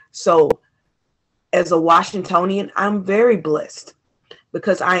 So as a Washingtonian, I'm very blessed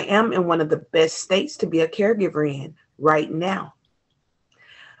because I am in one of the best states to be a caregiver in right now.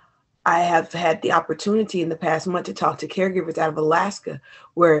 I have had the opportunity in the past month to talk to caregivers out of Alaska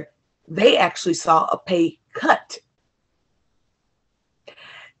where they actually saw a pay cut.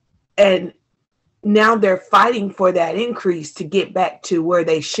 And now they're fighting for that increase to get back to where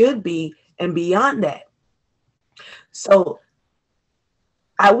they should be and beyond that. So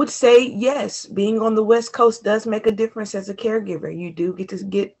I would say, yes, being on the West Coast does make a difference as a caregiver. You do get to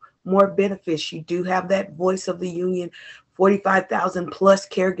get more benefits. You do have that voice of the union, 45,000 plus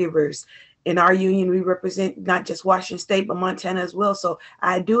caregivers. In our union, we represent not just Washington State, but Montana as well. So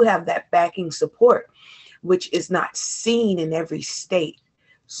I do have that backing support, which is not seen in every state.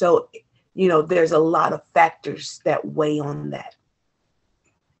 So, you know, there's a lot of factors that weigh on that.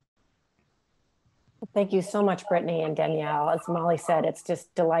 Thank you so much, Brittany and Danielle. As Molly said, it's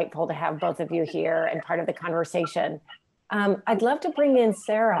just delightful to have both of you here and part of the conversation. I'd love to bring in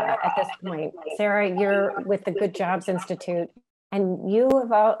Sarah at this point. Sarah, you're with the Good Jobs Institute, and you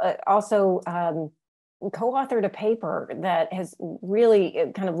have also co-authored a paper that has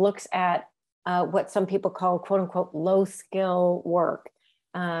really kind of looks at what some people call quote unquote low skill work.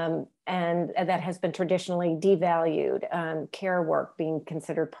 And that has been traditionally devalued, care work being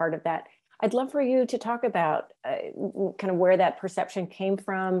considered part of that. I'd love for you to talk about kind of where that perception came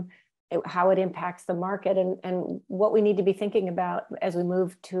from, how it impacts the market, and what we need to be thinking about as we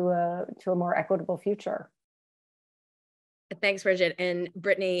move to a more equitable future. Thanks, Bridget, and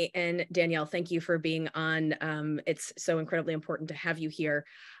Brittany and Danielle. Thank you for being on. It's so incredibly important to have you here.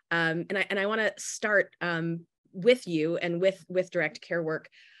 And I want to start with you and with direct care work.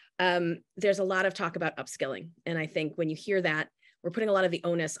 There's a lot of talk about upskilling, and I think when you hear that, we're putting a lot of the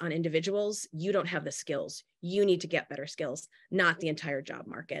onus on individuals. You don't have the skills. You need to get better skills, not the entire job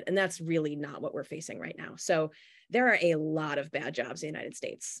market. And that's really not what we're facing right now. So there are a lot of bad jobs in the United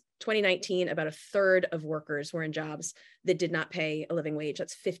States. 2019, about a third of workers were in jobs that did not pay a living wage.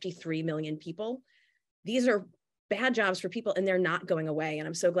 That's 53 million people. These are bad jobs for people, and they're not going away. And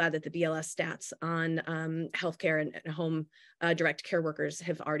I'm so glad that the BLS stats on healthcare and home direct care workers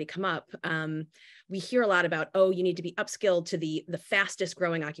have already come up. We hear a lot about, oh, you need to be upskilled to the fastest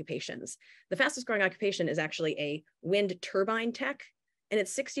growing occupations. The fastest growing occupation is actually a wind turbine tech, and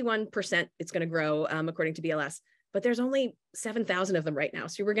it's 61% it's going to grow according to BLS, but there's only 7,000 of them right now.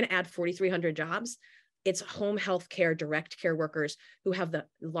 So we're going to add 4,300 jobs. It's home health care, direct care workers who have the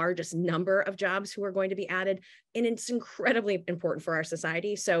largest number of jobs who are going to be added. And it's incredibly important for our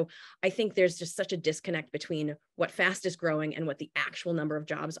society. So I think there's just such a disconnect between what fast is growing and what the actual number of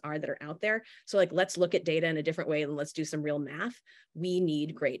jobs are that are out there. So like, let's look at data in a different way and let's do some real math. We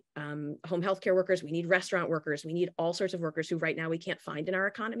need great home health care workers. We need restaurant workers. We need all sorts of workers who right now we can't find in our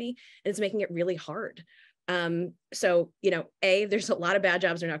economy. And it's making it really hard. So, there's a lot of bad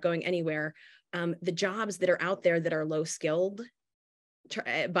jobs that are not going anywhere. The jobs that are out there that are low skilled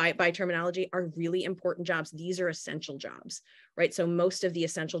by terminology are really important jobs. These are essential jobs, right? So most of the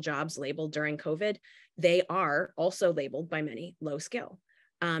essential jobs labeled during COVID, they are also labeled by many low skill.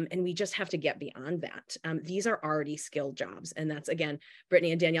 And we just have to get beyond that. These are already skilled jobs. And that's, again,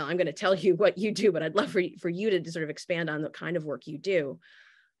 Brittany and Danielle, I'm going to tell you what you do, but I'd love for you to sort of expand on the kind of work you do.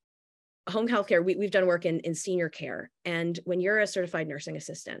 Home healthcare, we've done work in senior care. And when you're a certified nursing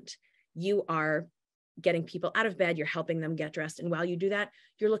assistant, you are getting people out of bed, you're helping them get dressed. And while you do that,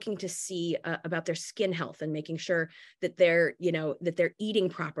 you're looking to see about their skin health and making sure that they're eating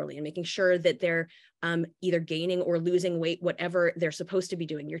properly and making sure that they're either gaining or losing weight, whatever they're supposed to be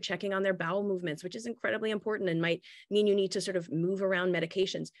doing. You're checking on their bowel movements, which is incredibly important and might mean you need to sort of move around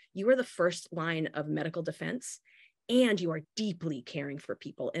medications. You are the first line of medical defense, and you are deeply caring for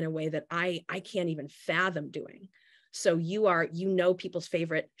people in a way that I can't even fathom doing. So you know people's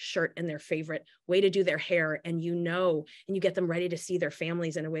favorite shirt and their favorite way to do their hair, and and you get them ready to see their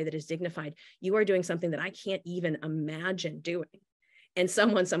families in a way that is dignified. You are doing something that I can't even imagine doing. And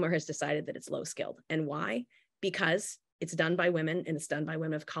someone somewhere has decided that it's low skilled. And why? Because it's done by women, and it's done by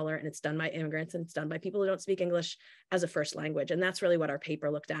women of color, and it's done by immigrants, and it's done by people who don't speak English as a first language. And that's really what our paper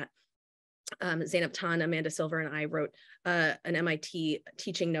looked at. Zainab Tan, Amanda Silver, and I wrote an MIT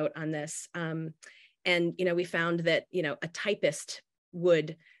teaching note on this. And, we found that, a typist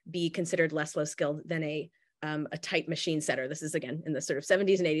would be considered less low skilled than a type machine setter. This is, again, in the sort of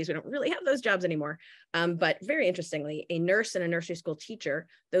 70s and 80s. We don't really have those jobs anymore. But very interestingly, a nurse and a nursery school teacher,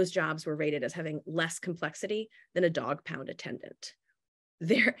 those jobs were rated as having less complexity than a dog pound attendant.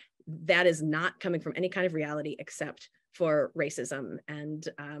 That is not coming from any kind of reality except for racism and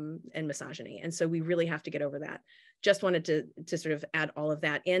misogyny. And so we really have to get over that. Just wanted to sort of add all of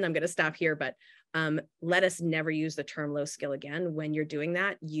that in. I'm going to stop here, but let us never use the term low skill again. When you're doing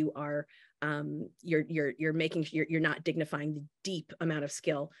that, you are you're not dignifying the deep amount of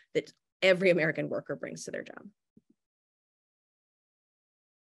skill that every American worker brings to their job.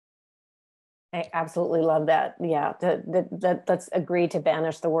 I absolutely love that. Yeah, let's agree to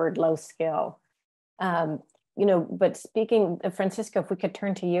banish the word low skill. But speaking of Francisco, if we could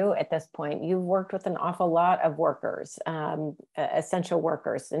turn to you at this point, you've worked with an awful lot of workers, essential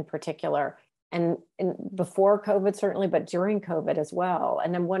workers in particular, and before COVID certainly, but during COVID as well.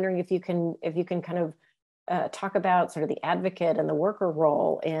 And I'm wondering if you can kind of talk about sort of the advocate and the worker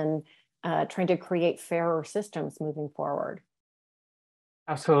role in trying to create fairer systems moving forward.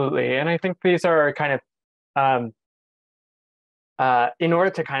 Absolutely. And I think these are kind of, in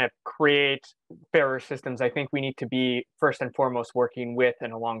order to kind of create fairer systems, I think we need to be first and foremost working with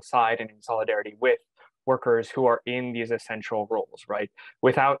and alongside and in solidarity with workers who are in these essential roles, right?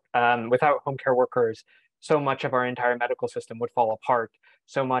 Without home care workers, so much of our entire medical system would fall apart.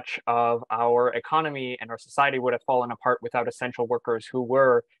 So much of our economy and our society would have fallen apart without essential workers who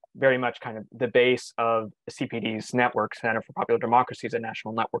were very much kind of the base of CPD's network. Center for Popular Democracy is a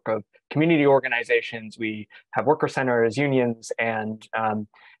national network of community organizations. We have worker centers, unions, and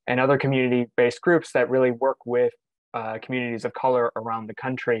other community-based groups that really work with communities of color around the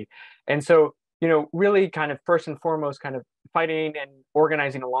country. And so, really kind of first and foremost, kind of fighting and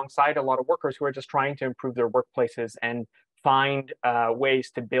organizing alongside a lot of workers who are just trying to improve their workplaces and find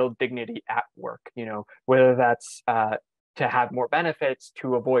ways to build dignity at work, whether that's to have more benefits,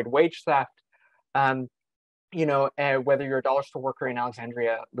 to avoid wage theft, whether you're a dollar store worker in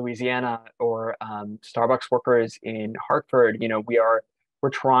Alexandria, Louisiana, or Starbucks workers in Hartford, we're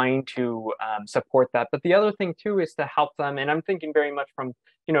trying to support that. But the other thing too is to help them, and I'm thinking very much from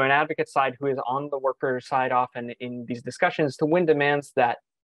an advocate side who is on the worker side often in these discussions, to win demands that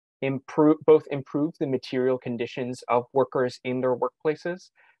improve the material conditions of workers in their workplaces.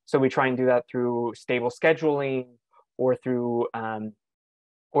 So we try and do that through stable scheduling, or through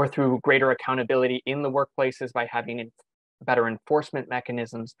or through greater accountability in the workplaces by having better enforcement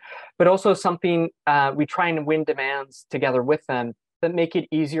mechanisms, but also something we try and win demands together with them that make it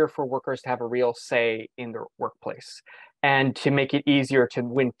easier for workers to have a real say in their workplace and to make it easier to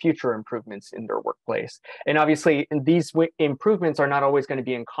win future improvements in their workplace. And obviously, these improvements are not always going to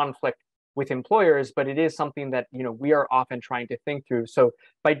be in conflict with employers, but it is something that we are often trying to think through. So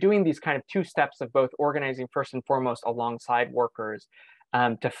by doing these kind of two steps of both organizing first and foremost alongside workers,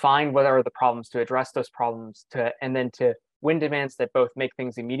 to find what are the problems, to address those problems, and then to win demands that both make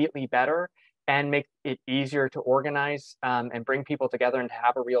things immediately better and make it easier to organize and bring people together and to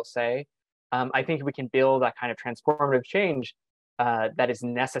have a real say. I think we can build that kind of transformative change that is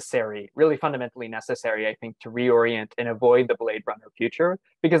necessary, really fundamentally necessary, I think, to reorient and avoid the Blade Runner future,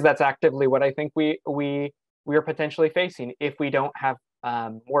 because that's actively what I think we are potentially facing if we don't have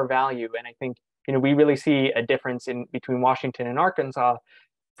more value. And I think we really see a difference between Washington and Arkansas,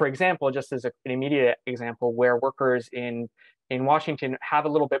 for example, just as an immediate example, where workers in Washington have a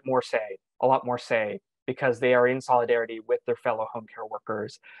little bit more say, a lot more say, because they are in solidarity with their fellow home care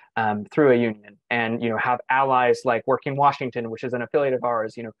workers through a union, and have allies like Working Washington, which is an affiliate of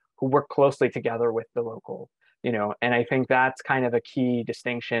ours, who work closely together with the local, and I think that's kind of a key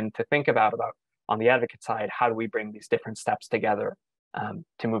distinction to think about on the advocate side. How do we bring these different steps together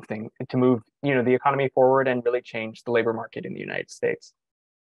to move the economy forward and really change the labor market in the United States?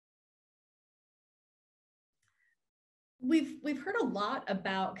 We've heard a lot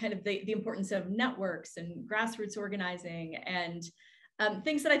about kind of the importance of networks and grassroots organizing and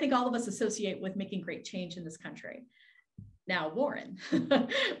things that I think all of us associate with making great change in this country. Now, Warren,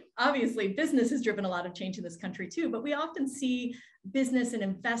 obviously business has driven a lot of change in this country too, but we often see business and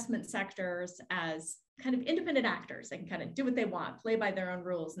investment sectors as kind of independent actors. They can kind of do what they want, play by their own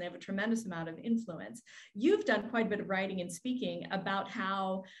rules, and they have a tremendous amount of influence. You've done quite a bit of writing and speaking about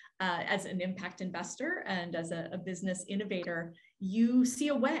how, as an impact investor and as a business innovator, you see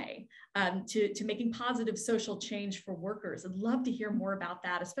a way to making positive social change for workers. I'd love to hear more about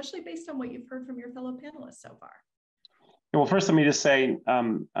that, especially based on what you've heard from your fellow panelists so far. Well, first, let me just say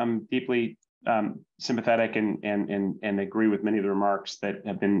I'm deeply sympathetic and agree with many of the remarks that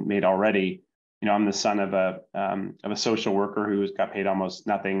have been made already. I'm the son of a social worker who's got paid almost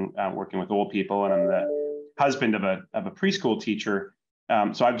nothing working with old people, and I'm the husband of a preschool teacher.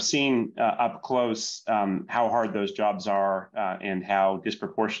 So I've seen up close how hard those jobs are and how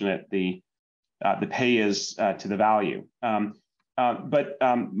disproportionate the pay is to the value. But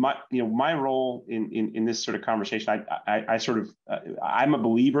my role in this sort of conversation, I'm a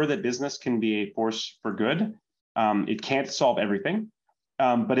believer that business can be a force for good. It can't solve everything.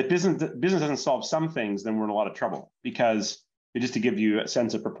 But if business doesn't solve some things, then we're in a lot of trouble, because just to give you a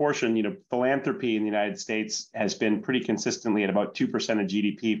sense of proportion, philanthropy in the United States has been pretty consistently at about 2% of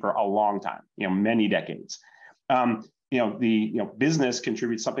GDP for a long time, many decades. Business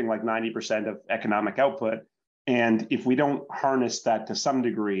contributes something like 90% of economic output. And if we don't harness that to some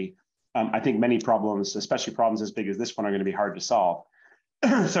degree, I think many problems, especially problems as big as this one, are going to be hard to solve.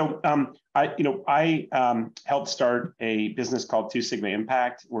 So I helped start a business called 2 Sigma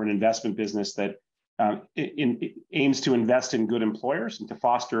Impact. We're an investment business that aims to invest in good employers and to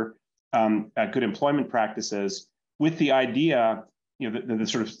foster good employment practices, with the idea, the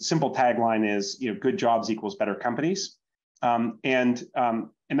sort of simple tagline is, good jobs equals better companies. And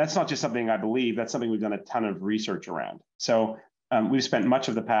that's not just something I believe, that's something we've done a ton of research around. So we've spent much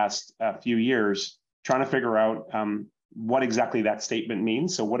of the past few years trying to figure out what exactly that statement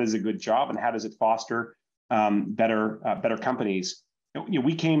means. So what is a good job, and how does it foster better companies?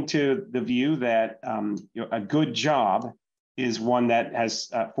 We came to the view that a good job is one that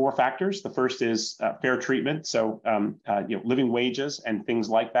has 4 factors. The first is fair treatment, so living wages and things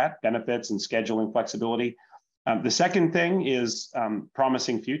like that, benefits and scheduling flexibility. The second thing is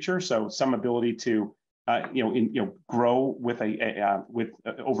promising future, so some ability to grow with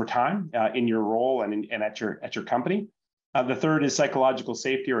over time in your role and at your company. The third is psychological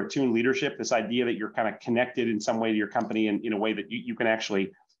safety or attuned leadership, this idea that you're kind of connected in some way to your company in a way that you can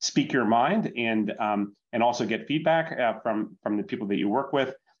actually speak your mind and also get feedback from the people that you work with.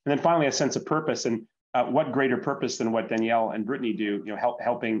 And then finally, a sense of purpose. And what greater purpose than what Danielle and Brittany do,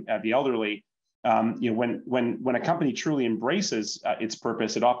 helping the elderly. When a company truly embraces its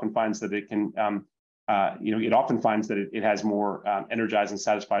purpose, it often finds that it can, it has more energized and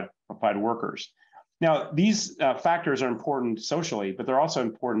satisfied workers. Now, these factors are important socially, but they're also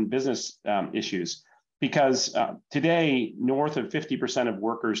important business issues, because today, north of 50% of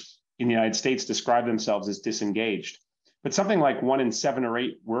workers in the United States describe themselves as disengaged. But something like 1 in 7 or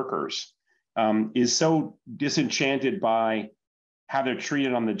 8 workers is so disenchanted by how they're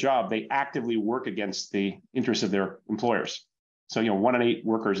treated on the job, they actively work against the interests of their employers. So, 1 in 8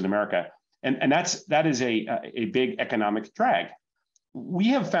 workers in America, and that is a big economic drag. We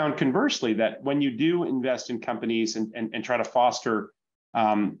have found conversely that when you do invest in companies and try to foster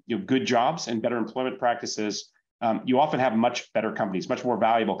good jobs and better employment practices, you often have much better companies, much more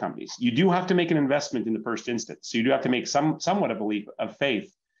valuable companies. You do have to make an investment in the first instance. So you do have to make somewhat of a leap of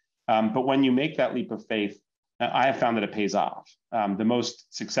faith. But when you make that leap of faith, I have found that it pays off. The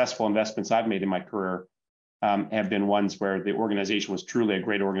most successful investments I've made in my career have been ones where the organization was truly a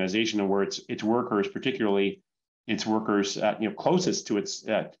great organization, and where its workers, particularly its workers closest to its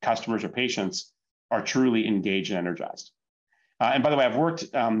customers or patients, are truly engaged and energized. And by the way, I've worked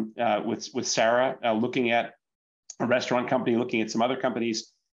with Sarah looking at a restaurant company, looking at some other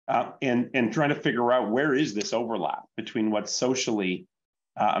companies, and trying to figure out where is this overlap between what's socially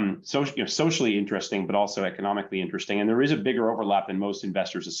interesting, but also economically interesting. And there is a bigger overlap than most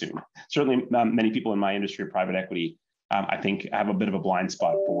investors assume. Certainly, many people in my industry of private equity, I think, have a bit of a blind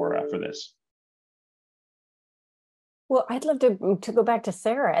spot for this. Well, I'd love to go back to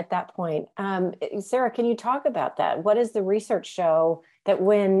Sarah at that point. Sarah, can you talk about that? What does the research show that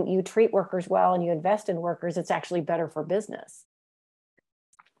when you treat workers well and you invest in workers, it's actually better for business?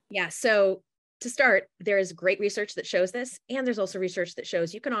 Yeah, so to start, there is great research that shows this, and there's also research that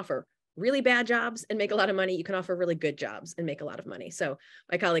shows you can offer really bad jobs and make a lot of money. You can offer really good jobs and make a lot of money. So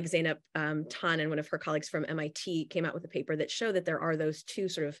my colleague Zeynep Tan and one of her colleagues from MIT came out with a paper that showed that there are those two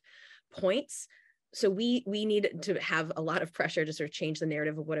sort of points. So we need to have a lot of pressure to sort of change the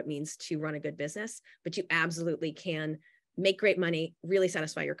narrative of what it means to run a good business, but you absolutely can make great money, really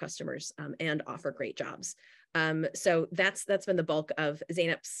satisfy your customers, and offer great jobs. So that's been the bulk of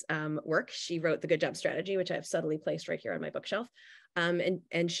Zeynep's work. She wrote The Good Job Strategy, which I have subtly placed right here on my bookshelf.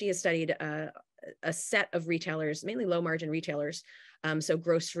 And she has studied a set of retailers, mainly low margin retailers. So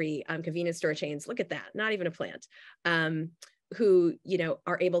grocery, convenience store chains, look at that, not even a plant. Who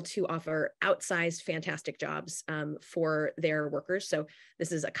are able to offer outsized, fantastic jobs for their workers. So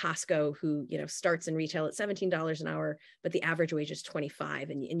this is a Costco who starts in retail at $17 an hour, but the average wage is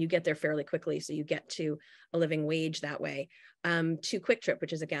 $25, and you get there fairly quickly. So you get to a living wage that way. To Quick Trip,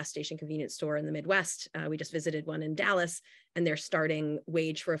 which is a gas station convenience store in the Midwest. We just visited one in Dallas, and their starting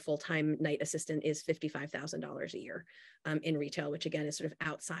wage for a full-time night assistant is $55,000 a year in retail, which again is sort of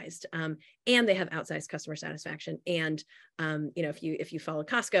outsized. And they have outsized customer satisfaction. And if you follow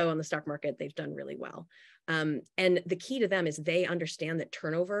Costco on the stock market, they've done really well. And the key to them is they understand that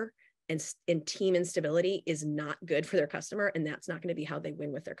turnover and team instability is not good for their customer, and that's not going to be how they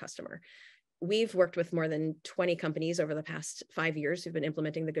win with their customer. We've worked with more than 20 companies over the past 5 years who've been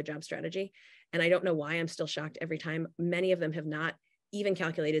implementing the Good Job Strategy. And I don't know why I'm still shocked every time. Many of them have not even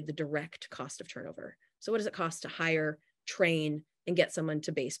calculated the direct cost of turnover. So what does it cost to hire, train, and get someone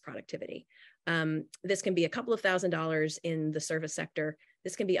to base productivity? This can be a couple of $1,000s in the service sector.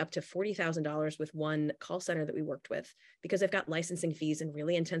 This can be up to $40,000 with one call center that we worked with, because they've got licensing fees and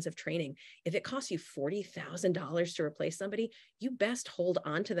really intensive training. If it costs you $40,000 to replace somebody, you best hold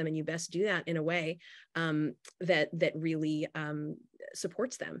on to them, and you best do that in a way that really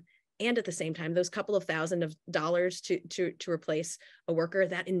supports them. And at the same time, those couple of $1,000s to replace a worker,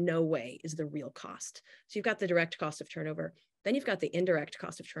 that in no way is the real cost. So you've got the direct cost of turnover. Then you've got the indirect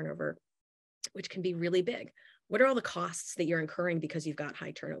cost of turnover, which can be really big. What are all the costs that you're incurring because you've got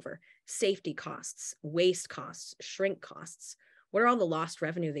high turnover? Safety costs, waste costs, shrink costs. What are all the lost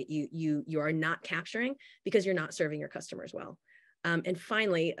revenue that you are not capturing because you're not serving your customers well? And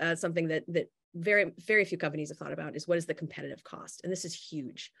finally, something that very, very few companies have thought about is, what is the competitive cost? And this is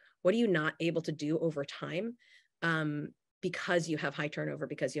huge. What are you not able to do over time because you have high turnover,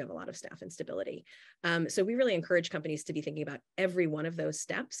 because you have a lot of staff instability? So we really encourage companies to be thinking about every one of those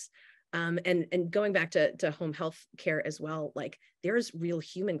steps. And going back to home health care as well, like there's real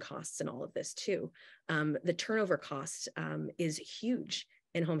human costs in all of this too. The turnover cost is huge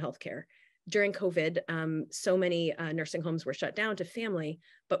in home health care. During COVID, so many nursing homes were shut down to family,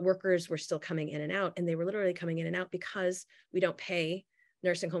 but workers were still coming in and out, and they were literally coming in and out because we don't pay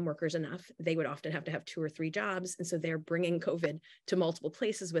nursing home workers enough. They would often have to have 2 or 3 jobs. And so they're bringing COVID to multiple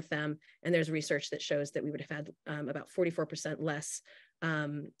places with them. And there's research that shows that we would have had about 44% less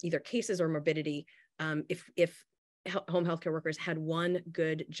either cases or morbidity if home healthcare workers had one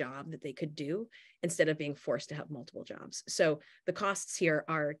good job that they could do instead of being forced to have multiple jobs. So the costs here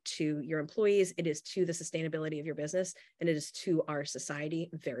are to your employees, it is to the sustainability of your business, and it is to our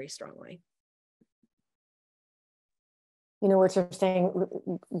society very strongly. You know, what you're saying,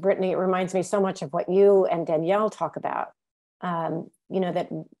 Brittany, it reminds me so much of what you and Danielle talk about. That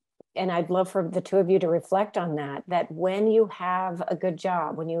and I'd love for the two of you to reflect on that when you have a good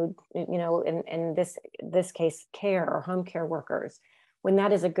job, when you know, in this case, care or home care workers, when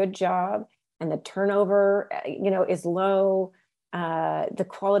that is a good job and the turnover, is low, the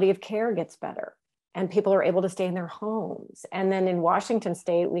quality of care gets better and people are able to stay in their homes. And then in Washington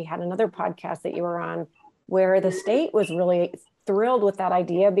State, we had another podcast that you were on where the state was really thrilled with that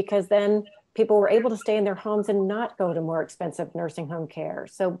idea, because then people were able to stay in their homes and not go to more expensive nursing home care.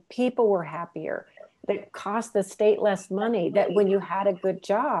 So people were happier. That cost the state less money. That when you had a good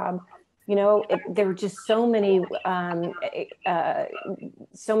job, there were just so many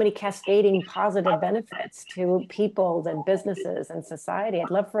cascading positive benefits to people and businesses and society. I'd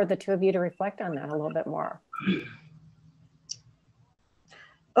love for the two of you to reflect on that a little bit more.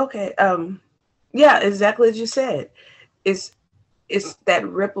 Okay. Yeah, exactly as you said. It's that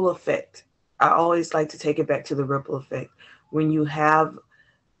ripple effect. I always like to take it back to the ripple effect. When you have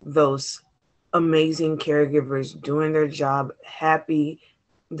those amazing caregivers doing their job happy,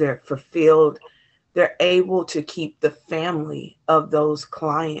 they're fulfilled, they're able to keep the family of those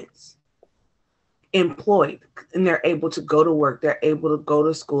clients employed, and they're able to go to work, they're able to go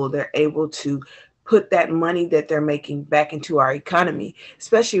to school, they're able to put that money that they're making back into our economy.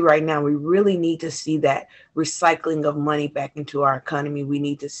 Especially right now, we really need to see that recycling of money back into our economy. We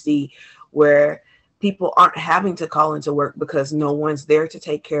need to see where people aren't having to call into work because no one's there to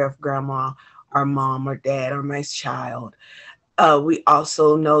take care of grandma or mom or dad or my child. We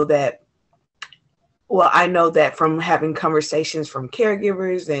also know that, I know that from having conversations from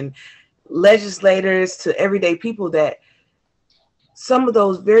caregivers and legislators to everyday people, that some of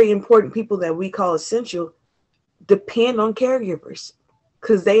those very important people that we call essential depend on caregivers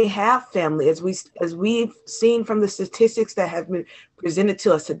because they have family. As we've seen from the statistics that have been presented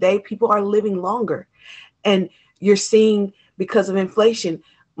to us today, people are living longer. And you're seeing, because of inflation,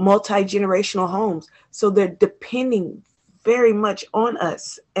 multi-generational homes. So they're depending very much on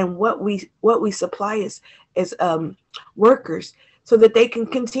us and what we supply as workers, so that they can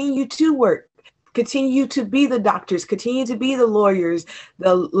continue to work, continue to be the doctors, continue to be the lawyers,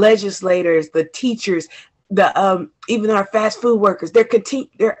 the legislators, the teachers, the even our fast food workers.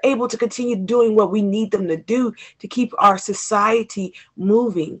 They're able to continue doing what we need them to do to keep our society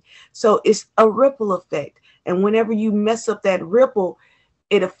moving. So it's a ripple effect. And whenever you mess up that ripple,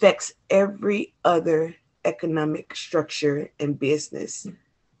 it affects every other economic structure and business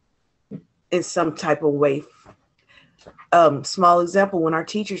in some type of way. Small example, when our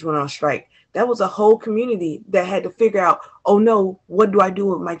teachers went on strike, that was a whole community that had to figure out, oh no, what do I do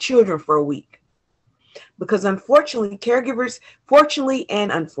with my children for a week? Because unfortunately, fortunately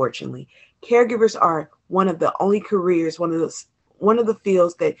and unfortunately, caregivers are one of the only careers, one of the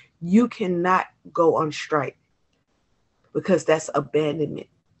fields that you cannot go on strike, because that's abandonment.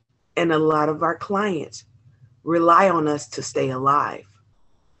 And a lot of our clients rely on us to stay alive.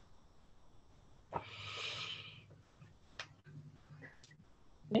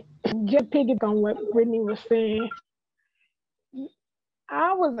 Just picking on what Brittany was saying,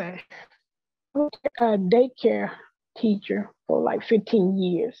 I was a daycare teacher for like 15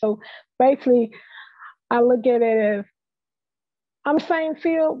 years. So basically, I look at it as I'm same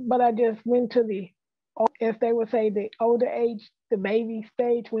field, but I just went to the, as they would say, the older age, the baby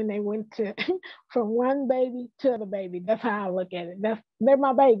stage, when they went to from one baby to the baby. That's how I look at it. They're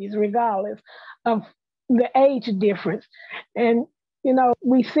my babies, regardless of the age difference. And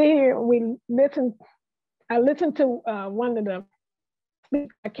we sit here, we listen. I listened to one of the,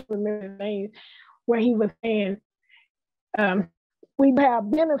 I can't remember the name, where he was saying we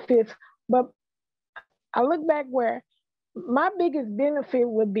have benefits, but I look back where my biggest benefit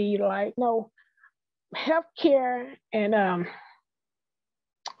would be like, healthcare and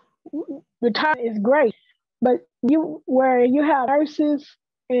retirement is great, but where you have nurses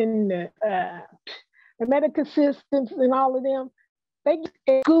and the medical assistants and all of them, they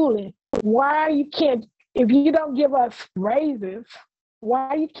get schooling. Why you can't, if you don't give us raises,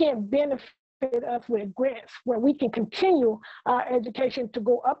 why you can't benefit us with grants where we can continue our education to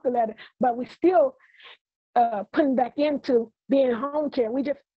go up the ladder, but we still putting back into being home care.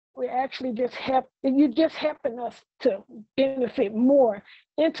 We actually just you're just helping us to benefit more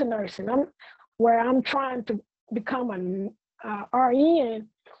into nursing. I'm trying to become an RN,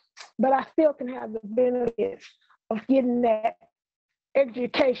 but I still can have the benefits of getting that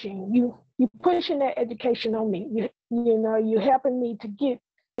education. You pushing that education on me. You helping me to get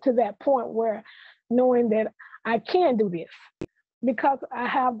to that point where knowing that I can do this because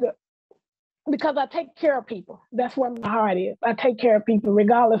I take care of people. That's where my heart is. I take care of people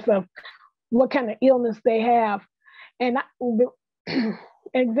regardless of what kind of illness they have. And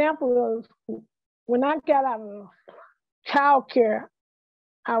example is when I got out of childcare,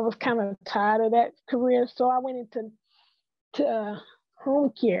 I was kind of tired of that career, so I went into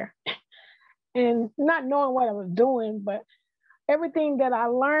home care, and not knowing what I was doing, but everything that I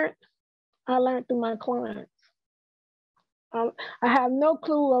learned through my clients. I have no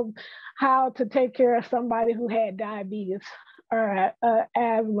clue of how to take care of somebody who had diabetes or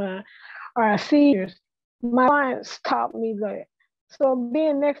asthma or seizures. My clients taught me that. So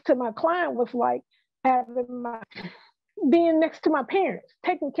being next to my client was like being next to my parents,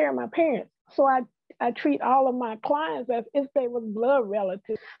 taking care of my parents. So I treat all of my clients as if they were blood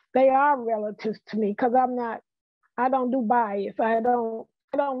relatives. They are relatives to me because I don't do bias. I don't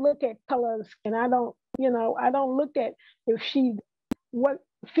look at color of skin. I don't look at if she's what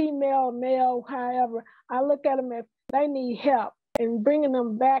female, male, however. I look at them if they need help, and bringing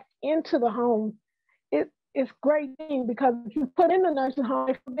them back into the home. It's a great thing because if you put in the nursing home,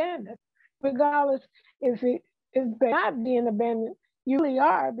 it's abandoned. Regardless if they're not being abandoned, you really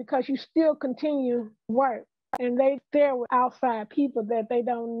are, because you still continue work, and they're with outside people that they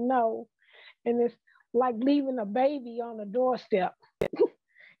don't know, and it's like leaving a baby on the doorstep.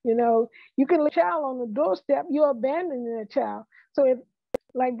 You can leave a child on the doorstep, you're abandoning a child. So if,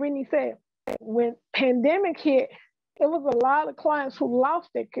 like Brittany said, when pandemic hit, there was a lot of clients who lost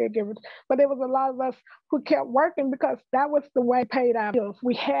their caregivers, but there was a lot of us who kept working because that was the way we paid our bills.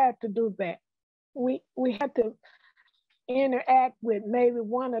 We had to do that. We had to interact with maybe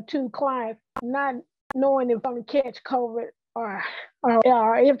one or two clients, not knowing if I'm going to catch COVID or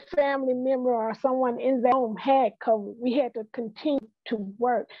if family member or someone in their home had COVID. We had to continue to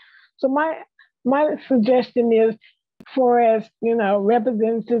work. So my suggestion is, for as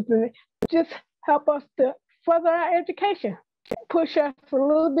representatives, just help us to further our education, push us a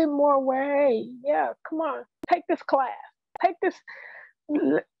little bit more where, hey, yeah, come on, take this class, take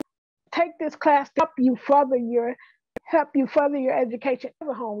this class to help you further your education as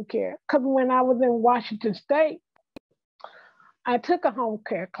a home care. Because when I was in Washington State, I took a home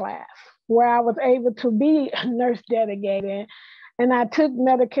care class where I was able to be a nurse dedicated, and I took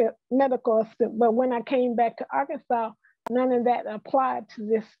medical assistant. But when I came back to Arkansas, none of that applied to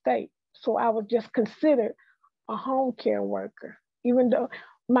this state. So I was just considered a home care worker, even though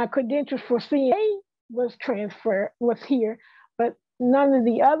my credentials for CNA was here, but none of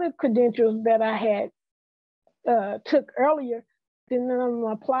the other credentials that I had took earlier, none of them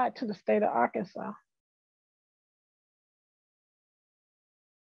applied to the state of Arkansas.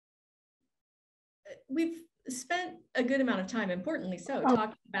 We've spent a good amount of time, importantly so,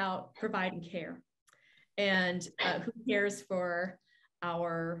 talking about providing care and who cares for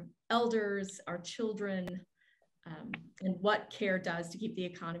our elders, our children, and what care does to keep the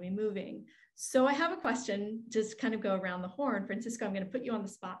economy moving. So I have a question, just kind of go around the horn. Francisco, I'm going to put you on the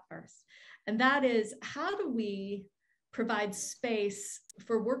spot first. And that is, how do we provide space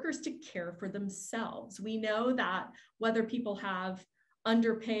for workers to care for themselves? We know that whether people have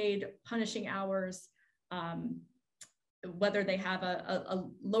underpaid, punishing hours, whether they have a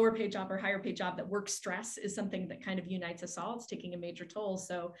lower paid job or higher paid job, that work stress is something that kind of unites us all. It's taking a major toll.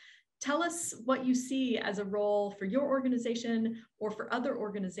 So tell us what you see as a role for your organization or for other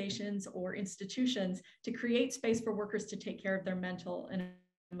organizations or institutions to create space for workers to take care of their mental and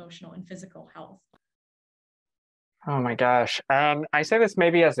emotional and physical health. Oh my gosh. I say this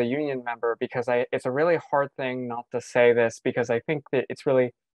maybe as a union member because it's a really hard thing not to say this, because I think that it's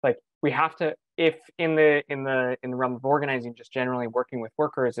really like we have to, if in the realm of organizing, just generally working with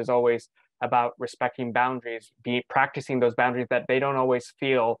workers is always about respecting boundaries, practicing those boundaries that they don't always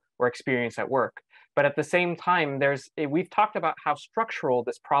feel or experience at work. But at the same time, we've talked about how structural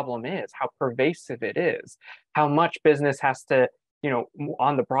this problem is, how pervasive it is, how much business has to,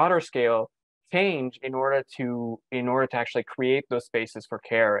 on the broader scale, change in order to actually create those spaces for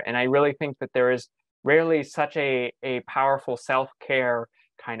care. And I really think that there is rarely such a powerful self-care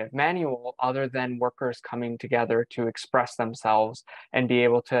kind of manual other than workers coming together to express themselves and be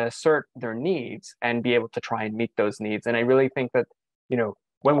able to assert their needs and be able to try and meet those needs. And I really think that,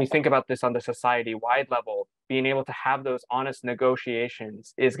 when we think about this on the society-wide level, being able to have those honest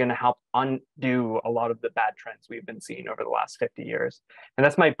negotiations is going to help undo a lot of the bad trends we've been seeing over the last 50 years. And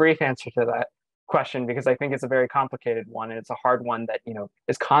that's my brief answer to that question, because I think it's a very complicated one, and it's a hard one that,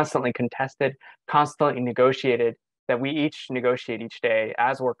 is constantly contested, constantly negotiated, that we each negotiate each day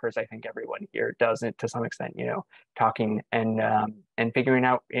as workers. I think everyone here does it to some extent, talking and figuring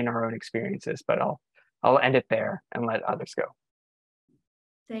out in our own experiences. But I'll end it there and let others go.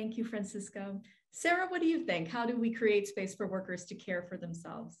 Thank you, Francisco. Sarah, what do you think? How do we create space for workers to care for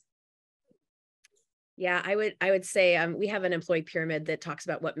themselves? Yeah, I would say we have an employee pyramid that talks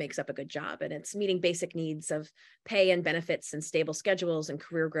about what makes up a good job, and it's meeting basic needs of pay and benefits and stable schedules and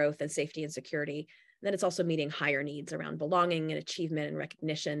career growth and safety and security. And then it's also meeting higher needs around belonging and achievement and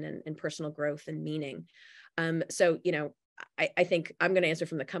recognition and personal growth and meaning. So, I think I'm going to answer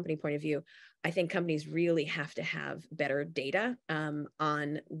from the company point of view. I think companies really have to have better data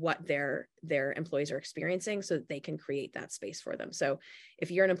on what their employees are experiencing so that they can create that space for them. So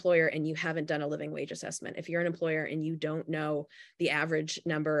if you're an employer and you haven't done a living wage assessment, if you're an employer and you don't know the average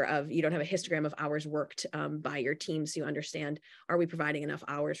number of, you don't have a histogram of hours worked by your team, so you understand, are we providing enough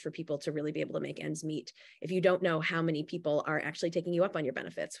hours for people to really be able to make ends meet? If you don't know how many people are actually taking you up on your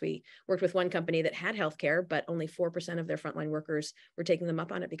benefits. We worked with one company that had healthcare, but only 4% of their frontline workers were taking them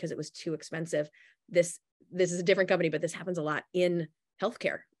up on it because it was too expensive. This is a different company, but this happens a lot in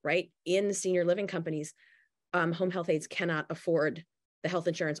healthcare, right? In senior living companies, home health aides cannot afford the health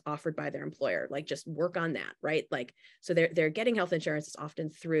insurance offered by their employer. Like, just work on that, right? Like, so they're getting health insurance. It's often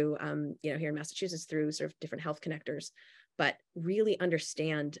through, here in Massachusetts, through sort of different health connectors, but really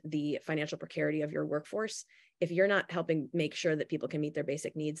understand the financial precarity of your workforce. If you're not helping make sure that people can meet their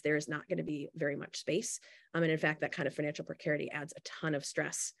basic needs, there is not going to be very much space. And in fact, that kind of financial precarity adds a ton of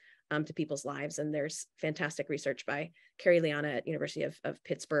stress to people's lives. And there's fantastic research by Carrie Liana at University of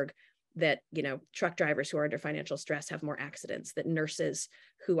Pittsburgh that, truck drivers who are under financial stress have more accidents, that nurses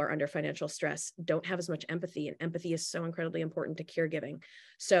who are under financial stress don't have as much empathy, and empathy is so incredibly important to caregiving.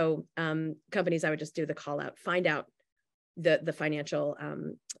 So companies, I would just do the call out, find out the financial,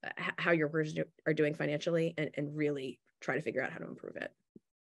 how your workers are doing financially, and really try to figure out how to improve it.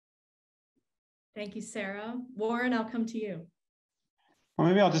 Thank you, Sarah. Warren, I'll come to you. Well,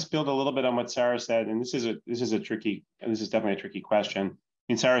 maybe I'll just build a little bit on what Sarah said, and this is definitely a tricky question.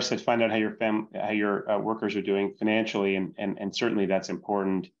 I mean, Sarah said, find out how your workers are doing financially, and certainly that's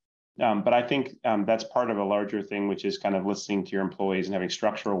important. But I think that's part of a larger thing, which is kind of listening to your employees and having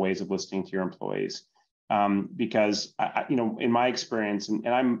structural ways of listening to your employees. Because in my experience, and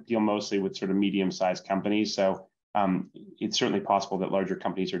I deal mostly with sort of medium-sized companies, so it's certainly possible that larger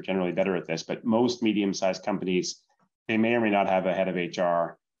companies are generally better at this, but most medium-sized companies, they may or may not have a head of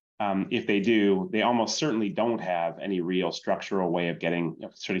HR. If they do, they almost certainly don't have any real structural way of getting,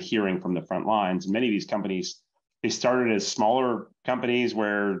 sort of hearing from the front lines. And many of these companies, they started as smaller companies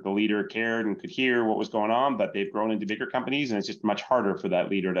where the leader cared and could hear what was going on, but they've grown into bigger companies, and it's just much harder for that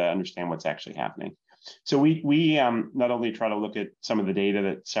leader to understand what's actually happening. So we not only try to look at some of the data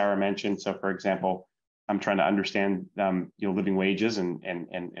that Sarah mentioned. So, for example, I'm trying to understand living wages and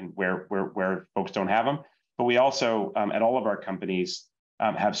where folks don't have them. But we also, at all of our companies,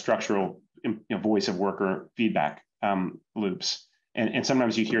 have structural voice of worker feedback loops. And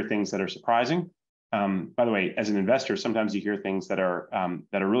sometimes you hear things that are surprising. By the way, as an investor, sometimes you hear things that are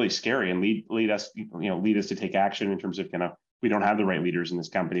really scary and lead us to take action in terms of, we don't have the right leaders in this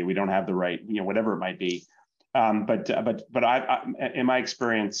company. We don't have the right, whatever it might be. But I in my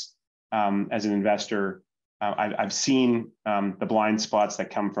experience as an investor, I've seen the blind spots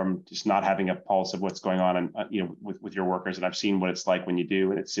that come from just not having a pulse of what's going on, and with your workers, and I've seen what it's like when you do,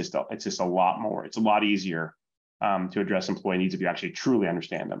 and it's just a lot more. It's a lot easier to address employee needs if you actually truly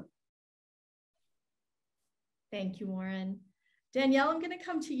understand them. Thank you, Warren. Danielle, I'm going to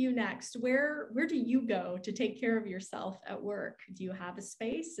come to you next. Where do you go to take care of yourself at work? Do you have a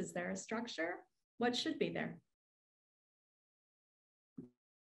space? Is there a structure? What should be there?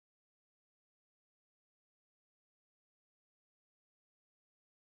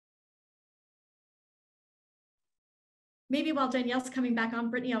 Maybe while Danielle's coming back on,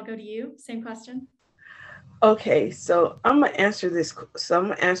 Brittany, I'll go to you. Same question. Okay, so I'm gonna answer this. So I'm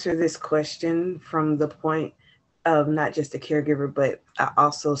gonna answer this question from the point of not just a caregiver, but I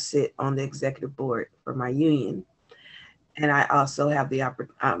also sit on the executive board for my union, and I also have the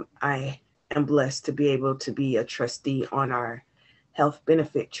I am blessed to be able to be a trustee on our health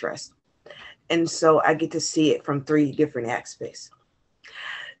benefit trust, and so I get to see it from 3 different aspects.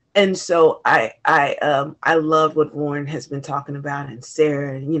 And so I love what Warren has been talking about, and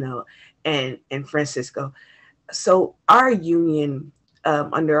Sarah, and Francisco. So our union,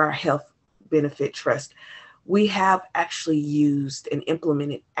 under our health benefit trust, we have actually used and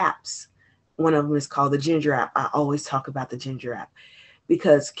implemented apps. One of them is called the Ginger app. I always talk about the Ginger app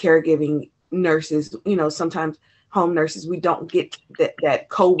because caregiving nurses, sometimes home nurses, we don't get that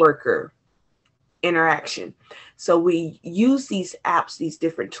coworker interaction. So we use these apps, these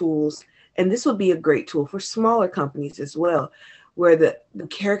different tools, and this would be a great tool for smaller companies as well, where the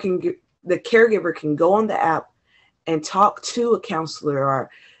caregiver can go on the app and talk to a counselor or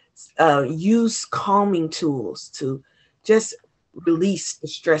use calming tools to just release the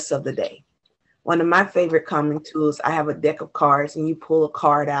stress of the day. One of my favorite calming tools, I have a deck of cards and you pull a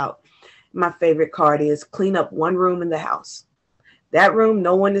card out. My favorite card is clean up one room in the house. That room,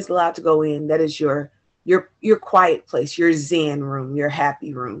 no one is allowed to go in. That is your quiet place, your zen room, your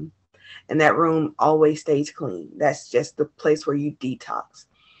happy room. And that room always stays clean. That's just the place where you detox.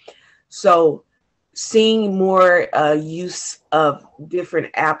 So seeing more use of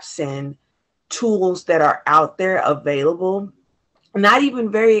different apps and tools that are out there available, not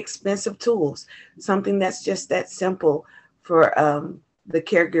even very expensive tools, something that's just that simple for the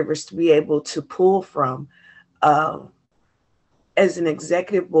caregivers to be able to pull from. As an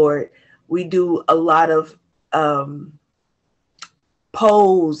executive board, we do a lot of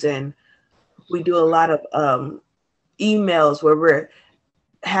polls, and we do a lot of emails where we're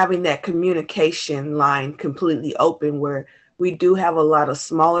having that communication line completely open, where we do have a lot of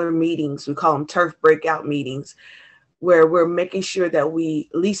smaller meetings. We call them turf breakout meetings, where we're making sure that we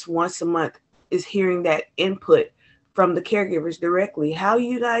at least once a month is hearing that input from the caregivers directly. How are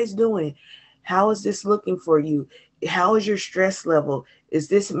you guys doing? How is this looking for you? How is your stress level? Is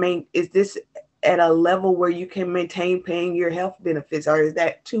this at a level where you can maintain paying your health benefits, or is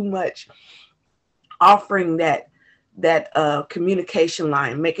that too much? Offering that communication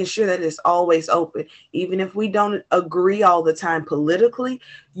line, making sure that it's always open. Even if we don't agree all the time politically,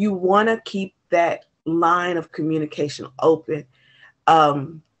 you want to keep that line of communication open.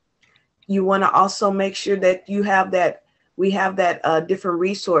 You want to also make sure that we have that different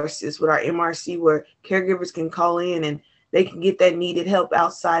resources with our MRC where caregivers can call in and they can get that needed help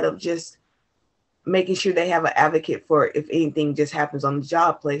outside of just making sure they have an advocate for if anything just happens on the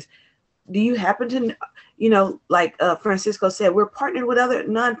job place. Do you happen to, like Francisco said, we're partnered with other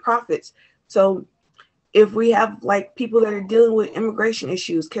nonprofits. So if we have like people that are dealing with immigration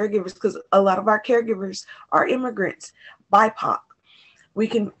issues, caregivers, because a lot of our caregivers are immigrants, BIPOC, we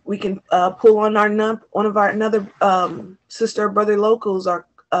can pull on another sister or brother locals or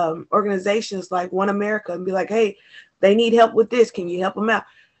organizations like One America and be like, hey, they need help with this. Can you help them out?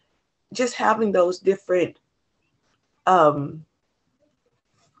 Just having those different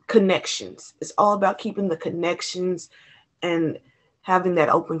connections. It's all about keeping the connections and having that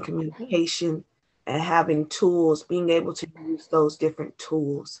open communication and having tools, being able to use those different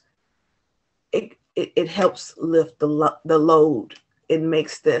tools. It helps lift the load. It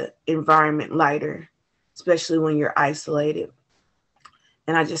makes the environment lighter, especially when you're isolated.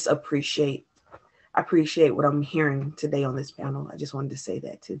 And I just appreciate what I'm hearing today on this panel. I just wanted to say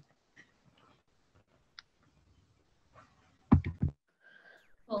that too.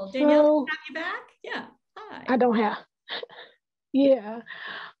 Well, Danielle, have you back? Yeah. Hi. I don't have. Yeah.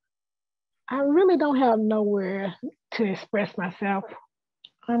 I really don't have nowhere to express myself.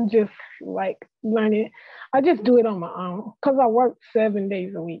 I'm just like learning. I just do it on my own because I work 7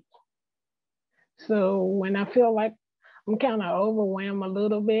 days a week. So when I feel like I'm kind of overwhelmed a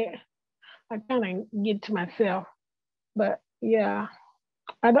little bit, I kind of get to myself. But yeah,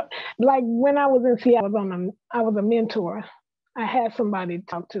 I don't like when I was in Seattle. I was a mentor. I had somebody to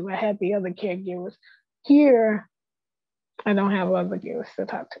talk to. I had the other caregivers. Here, I don't have other caregivers to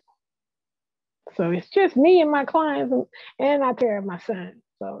talk to. So it's just me and my clients, and I take care of my son.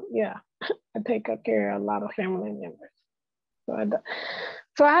 So yeah, I take care of a lot of family members.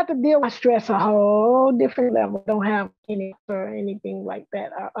 So I have to deal with stress a whole different level. Don't have any or anything like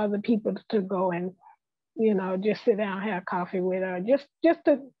that. Or other people to go and just sit down, have coffee with, or just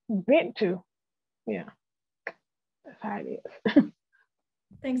to vent to. Yeah, that's how it is.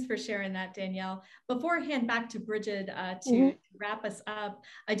 Thanks for sharing that, Danielle. Before I hand back to Bridget to wrap us up,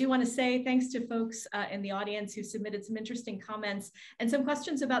 I do want to say thanks to folks in the audience who submitted some interesting comments and some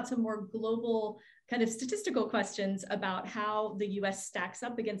questions about some more global kind of statistical questions about how the US stacks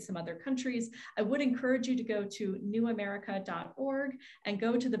up against some other countries. I would encourage you to go to newamerica.org and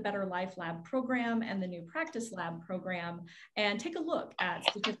go to the Better Life Lab program and the New Practice Lab program and take a look at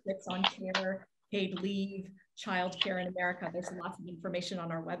statistics on care, paid leave, childcare in America. There's lots of information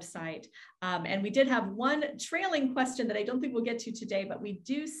on our website. And we did have one trailing question that I don't think we'll get to today, but we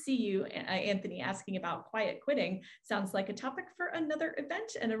do see you, Anthony, asking about quiet quitting. Sounds like a topic for another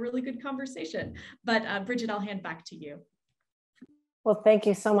event and a really good conversation. But Bridget, I'll hand back to you. Well, thank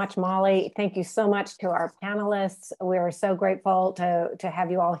you so much, Molly. Thank you so much to our panelists. We are so grateful to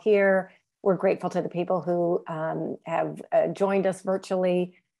have you all here. We're grateful to the people who have joined us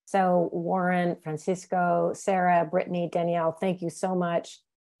virtually. So Warren, Francisco, Sarah, Brittany, Danielle, thank you so much.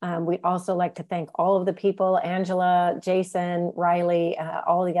 We'd also like to thank all of the people, Angela, Jason, Riley,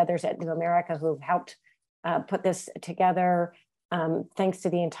 all the others at New America who have helped put this together. Thanks to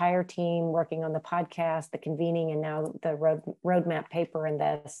the entire team working on the podcast, the convening, and now the roadmap paper in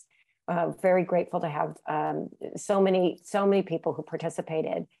this. very grateful to have so many people who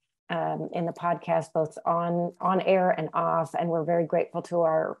participated in the podcast, both on air and off. And we're very grateful to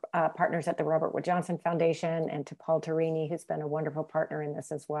our partners at the Robert Wood Johnson Foundation and to Paul Tarini, who's been a wonderful partner in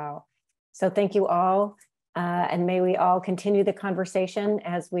this as well. So thank you all. And may we all continue the conversation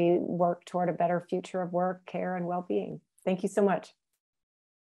as we work toward a better future of work, care, and well-being. Thank you so much.